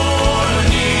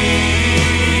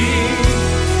morning,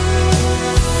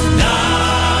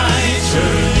 night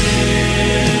turned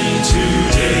into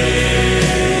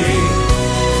day.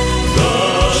 The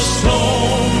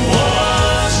stone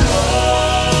was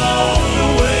rolled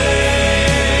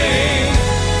away.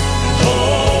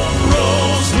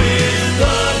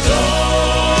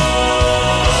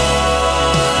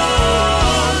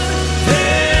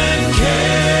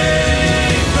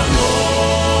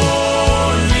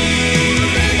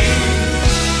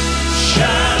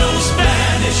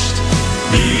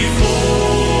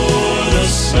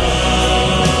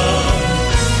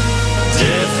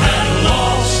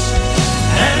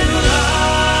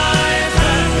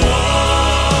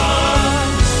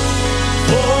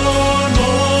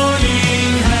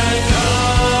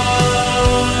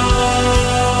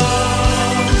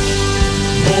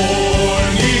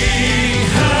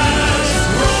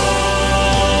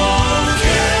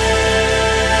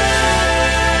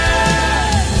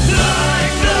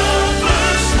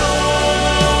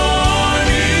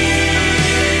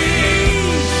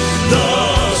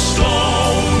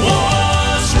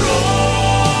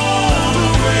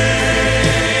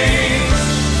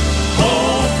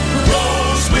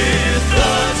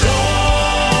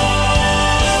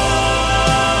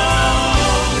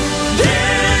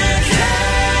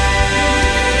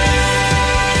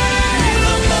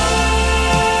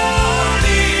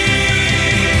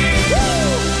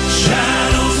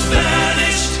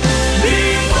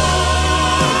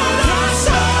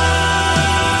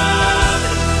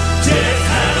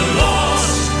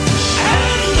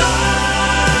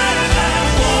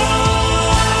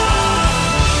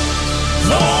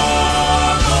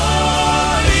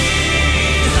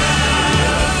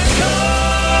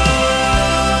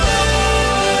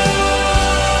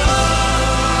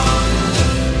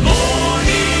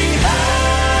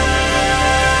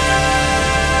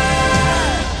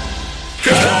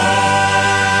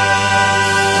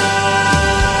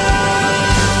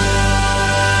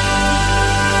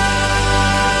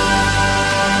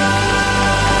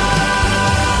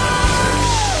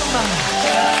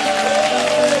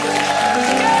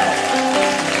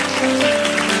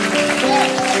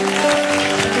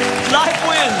 Life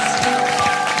wins.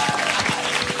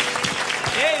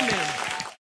 Amen.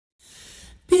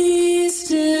 Be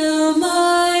still,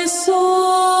 my soul,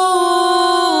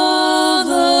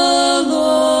 the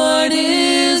Lord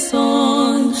is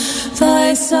on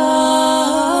thy side.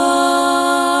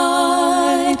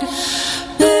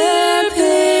 Bear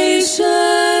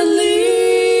patiently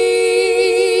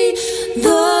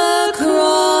the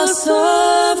cross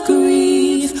of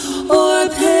grief or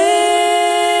pain.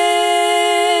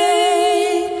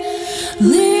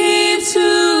 Leave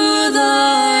to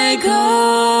thy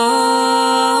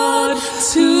God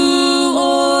to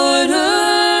order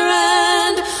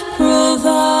and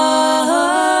provide.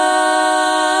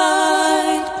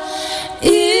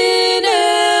 In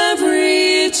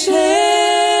every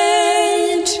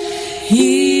change,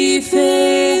 He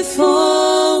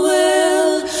faithful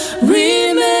will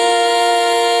remain.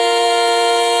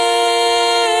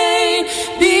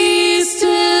 Be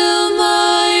still,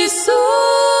 my soul,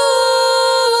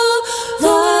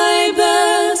 thy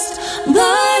best,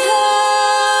 thy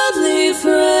heavenly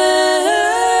friend.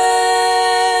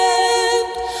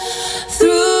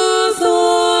 Through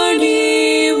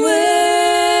thorny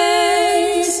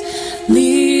ways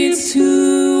leads to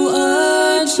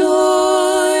a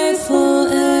joyful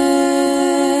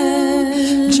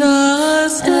end.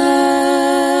 Just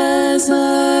as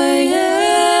I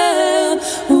am,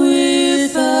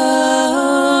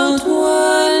 without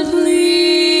one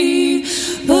plea,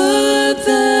 but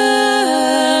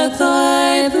that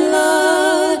thy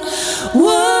blood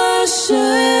was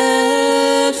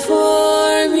shed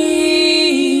for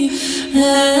me,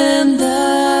 and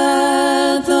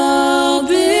that thou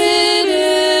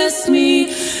biddest me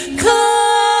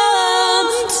come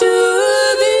to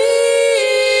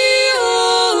thee, O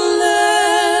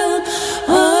Lamb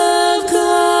of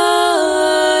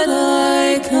God,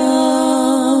 I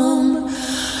come.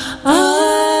 I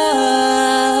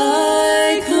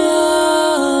come.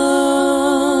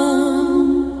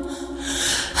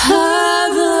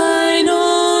 Have thine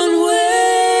own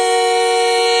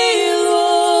way,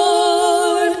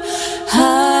 Lord.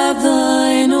 Have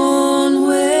thine own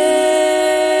way.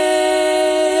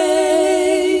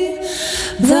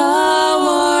 Thou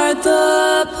art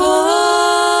the potter,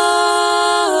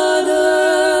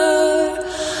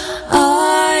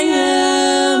 I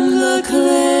am the clay.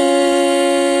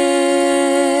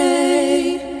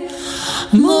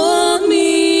 Mold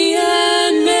me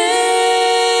and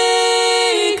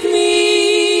make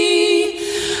me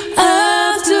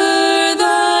after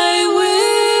thy will,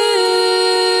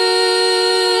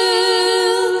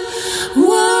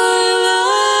 while I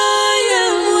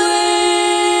am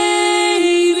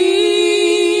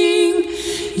waiting,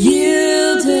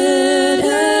 yielded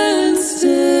and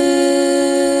still.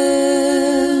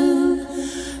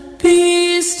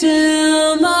 Be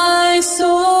still, my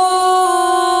soul,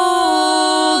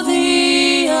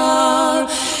 the hour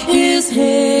is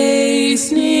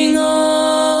hastening on,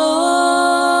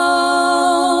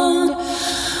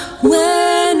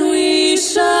 when we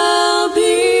shall be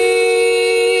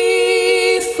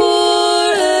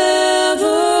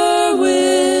forever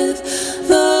with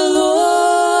the Lord.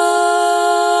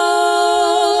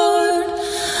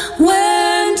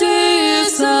 When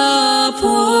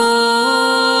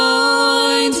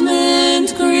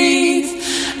disappointment, grief,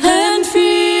 and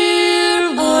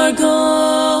fear are gone,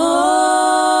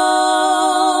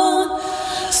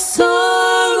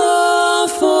 sorrow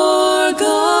forgot,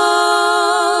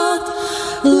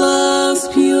 love's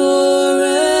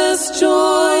purest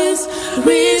joys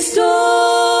restored.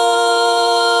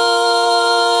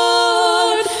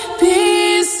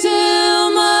 Be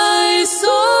still, my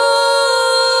soul,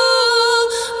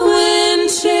 when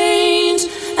change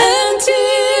and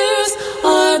tears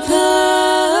are past,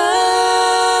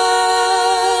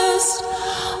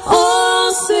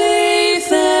 all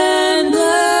safe and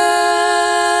blessed,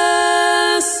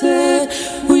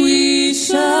 we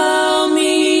shall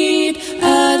meet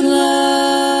at last.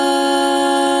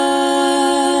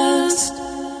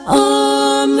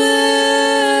 Amen,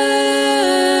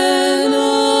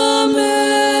 amen,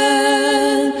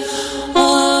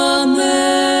 amen,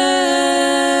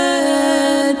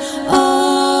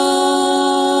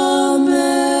 amen.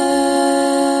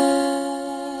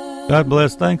 God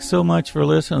bless. Thanks so much for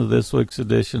listening to this week's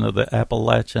edition of the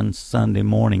Appalachian Sunday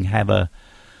Morning. Have a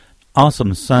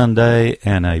awesome Sunday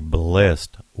and a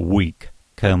blessed week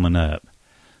coming up.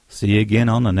 See you again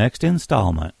on the next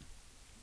installment.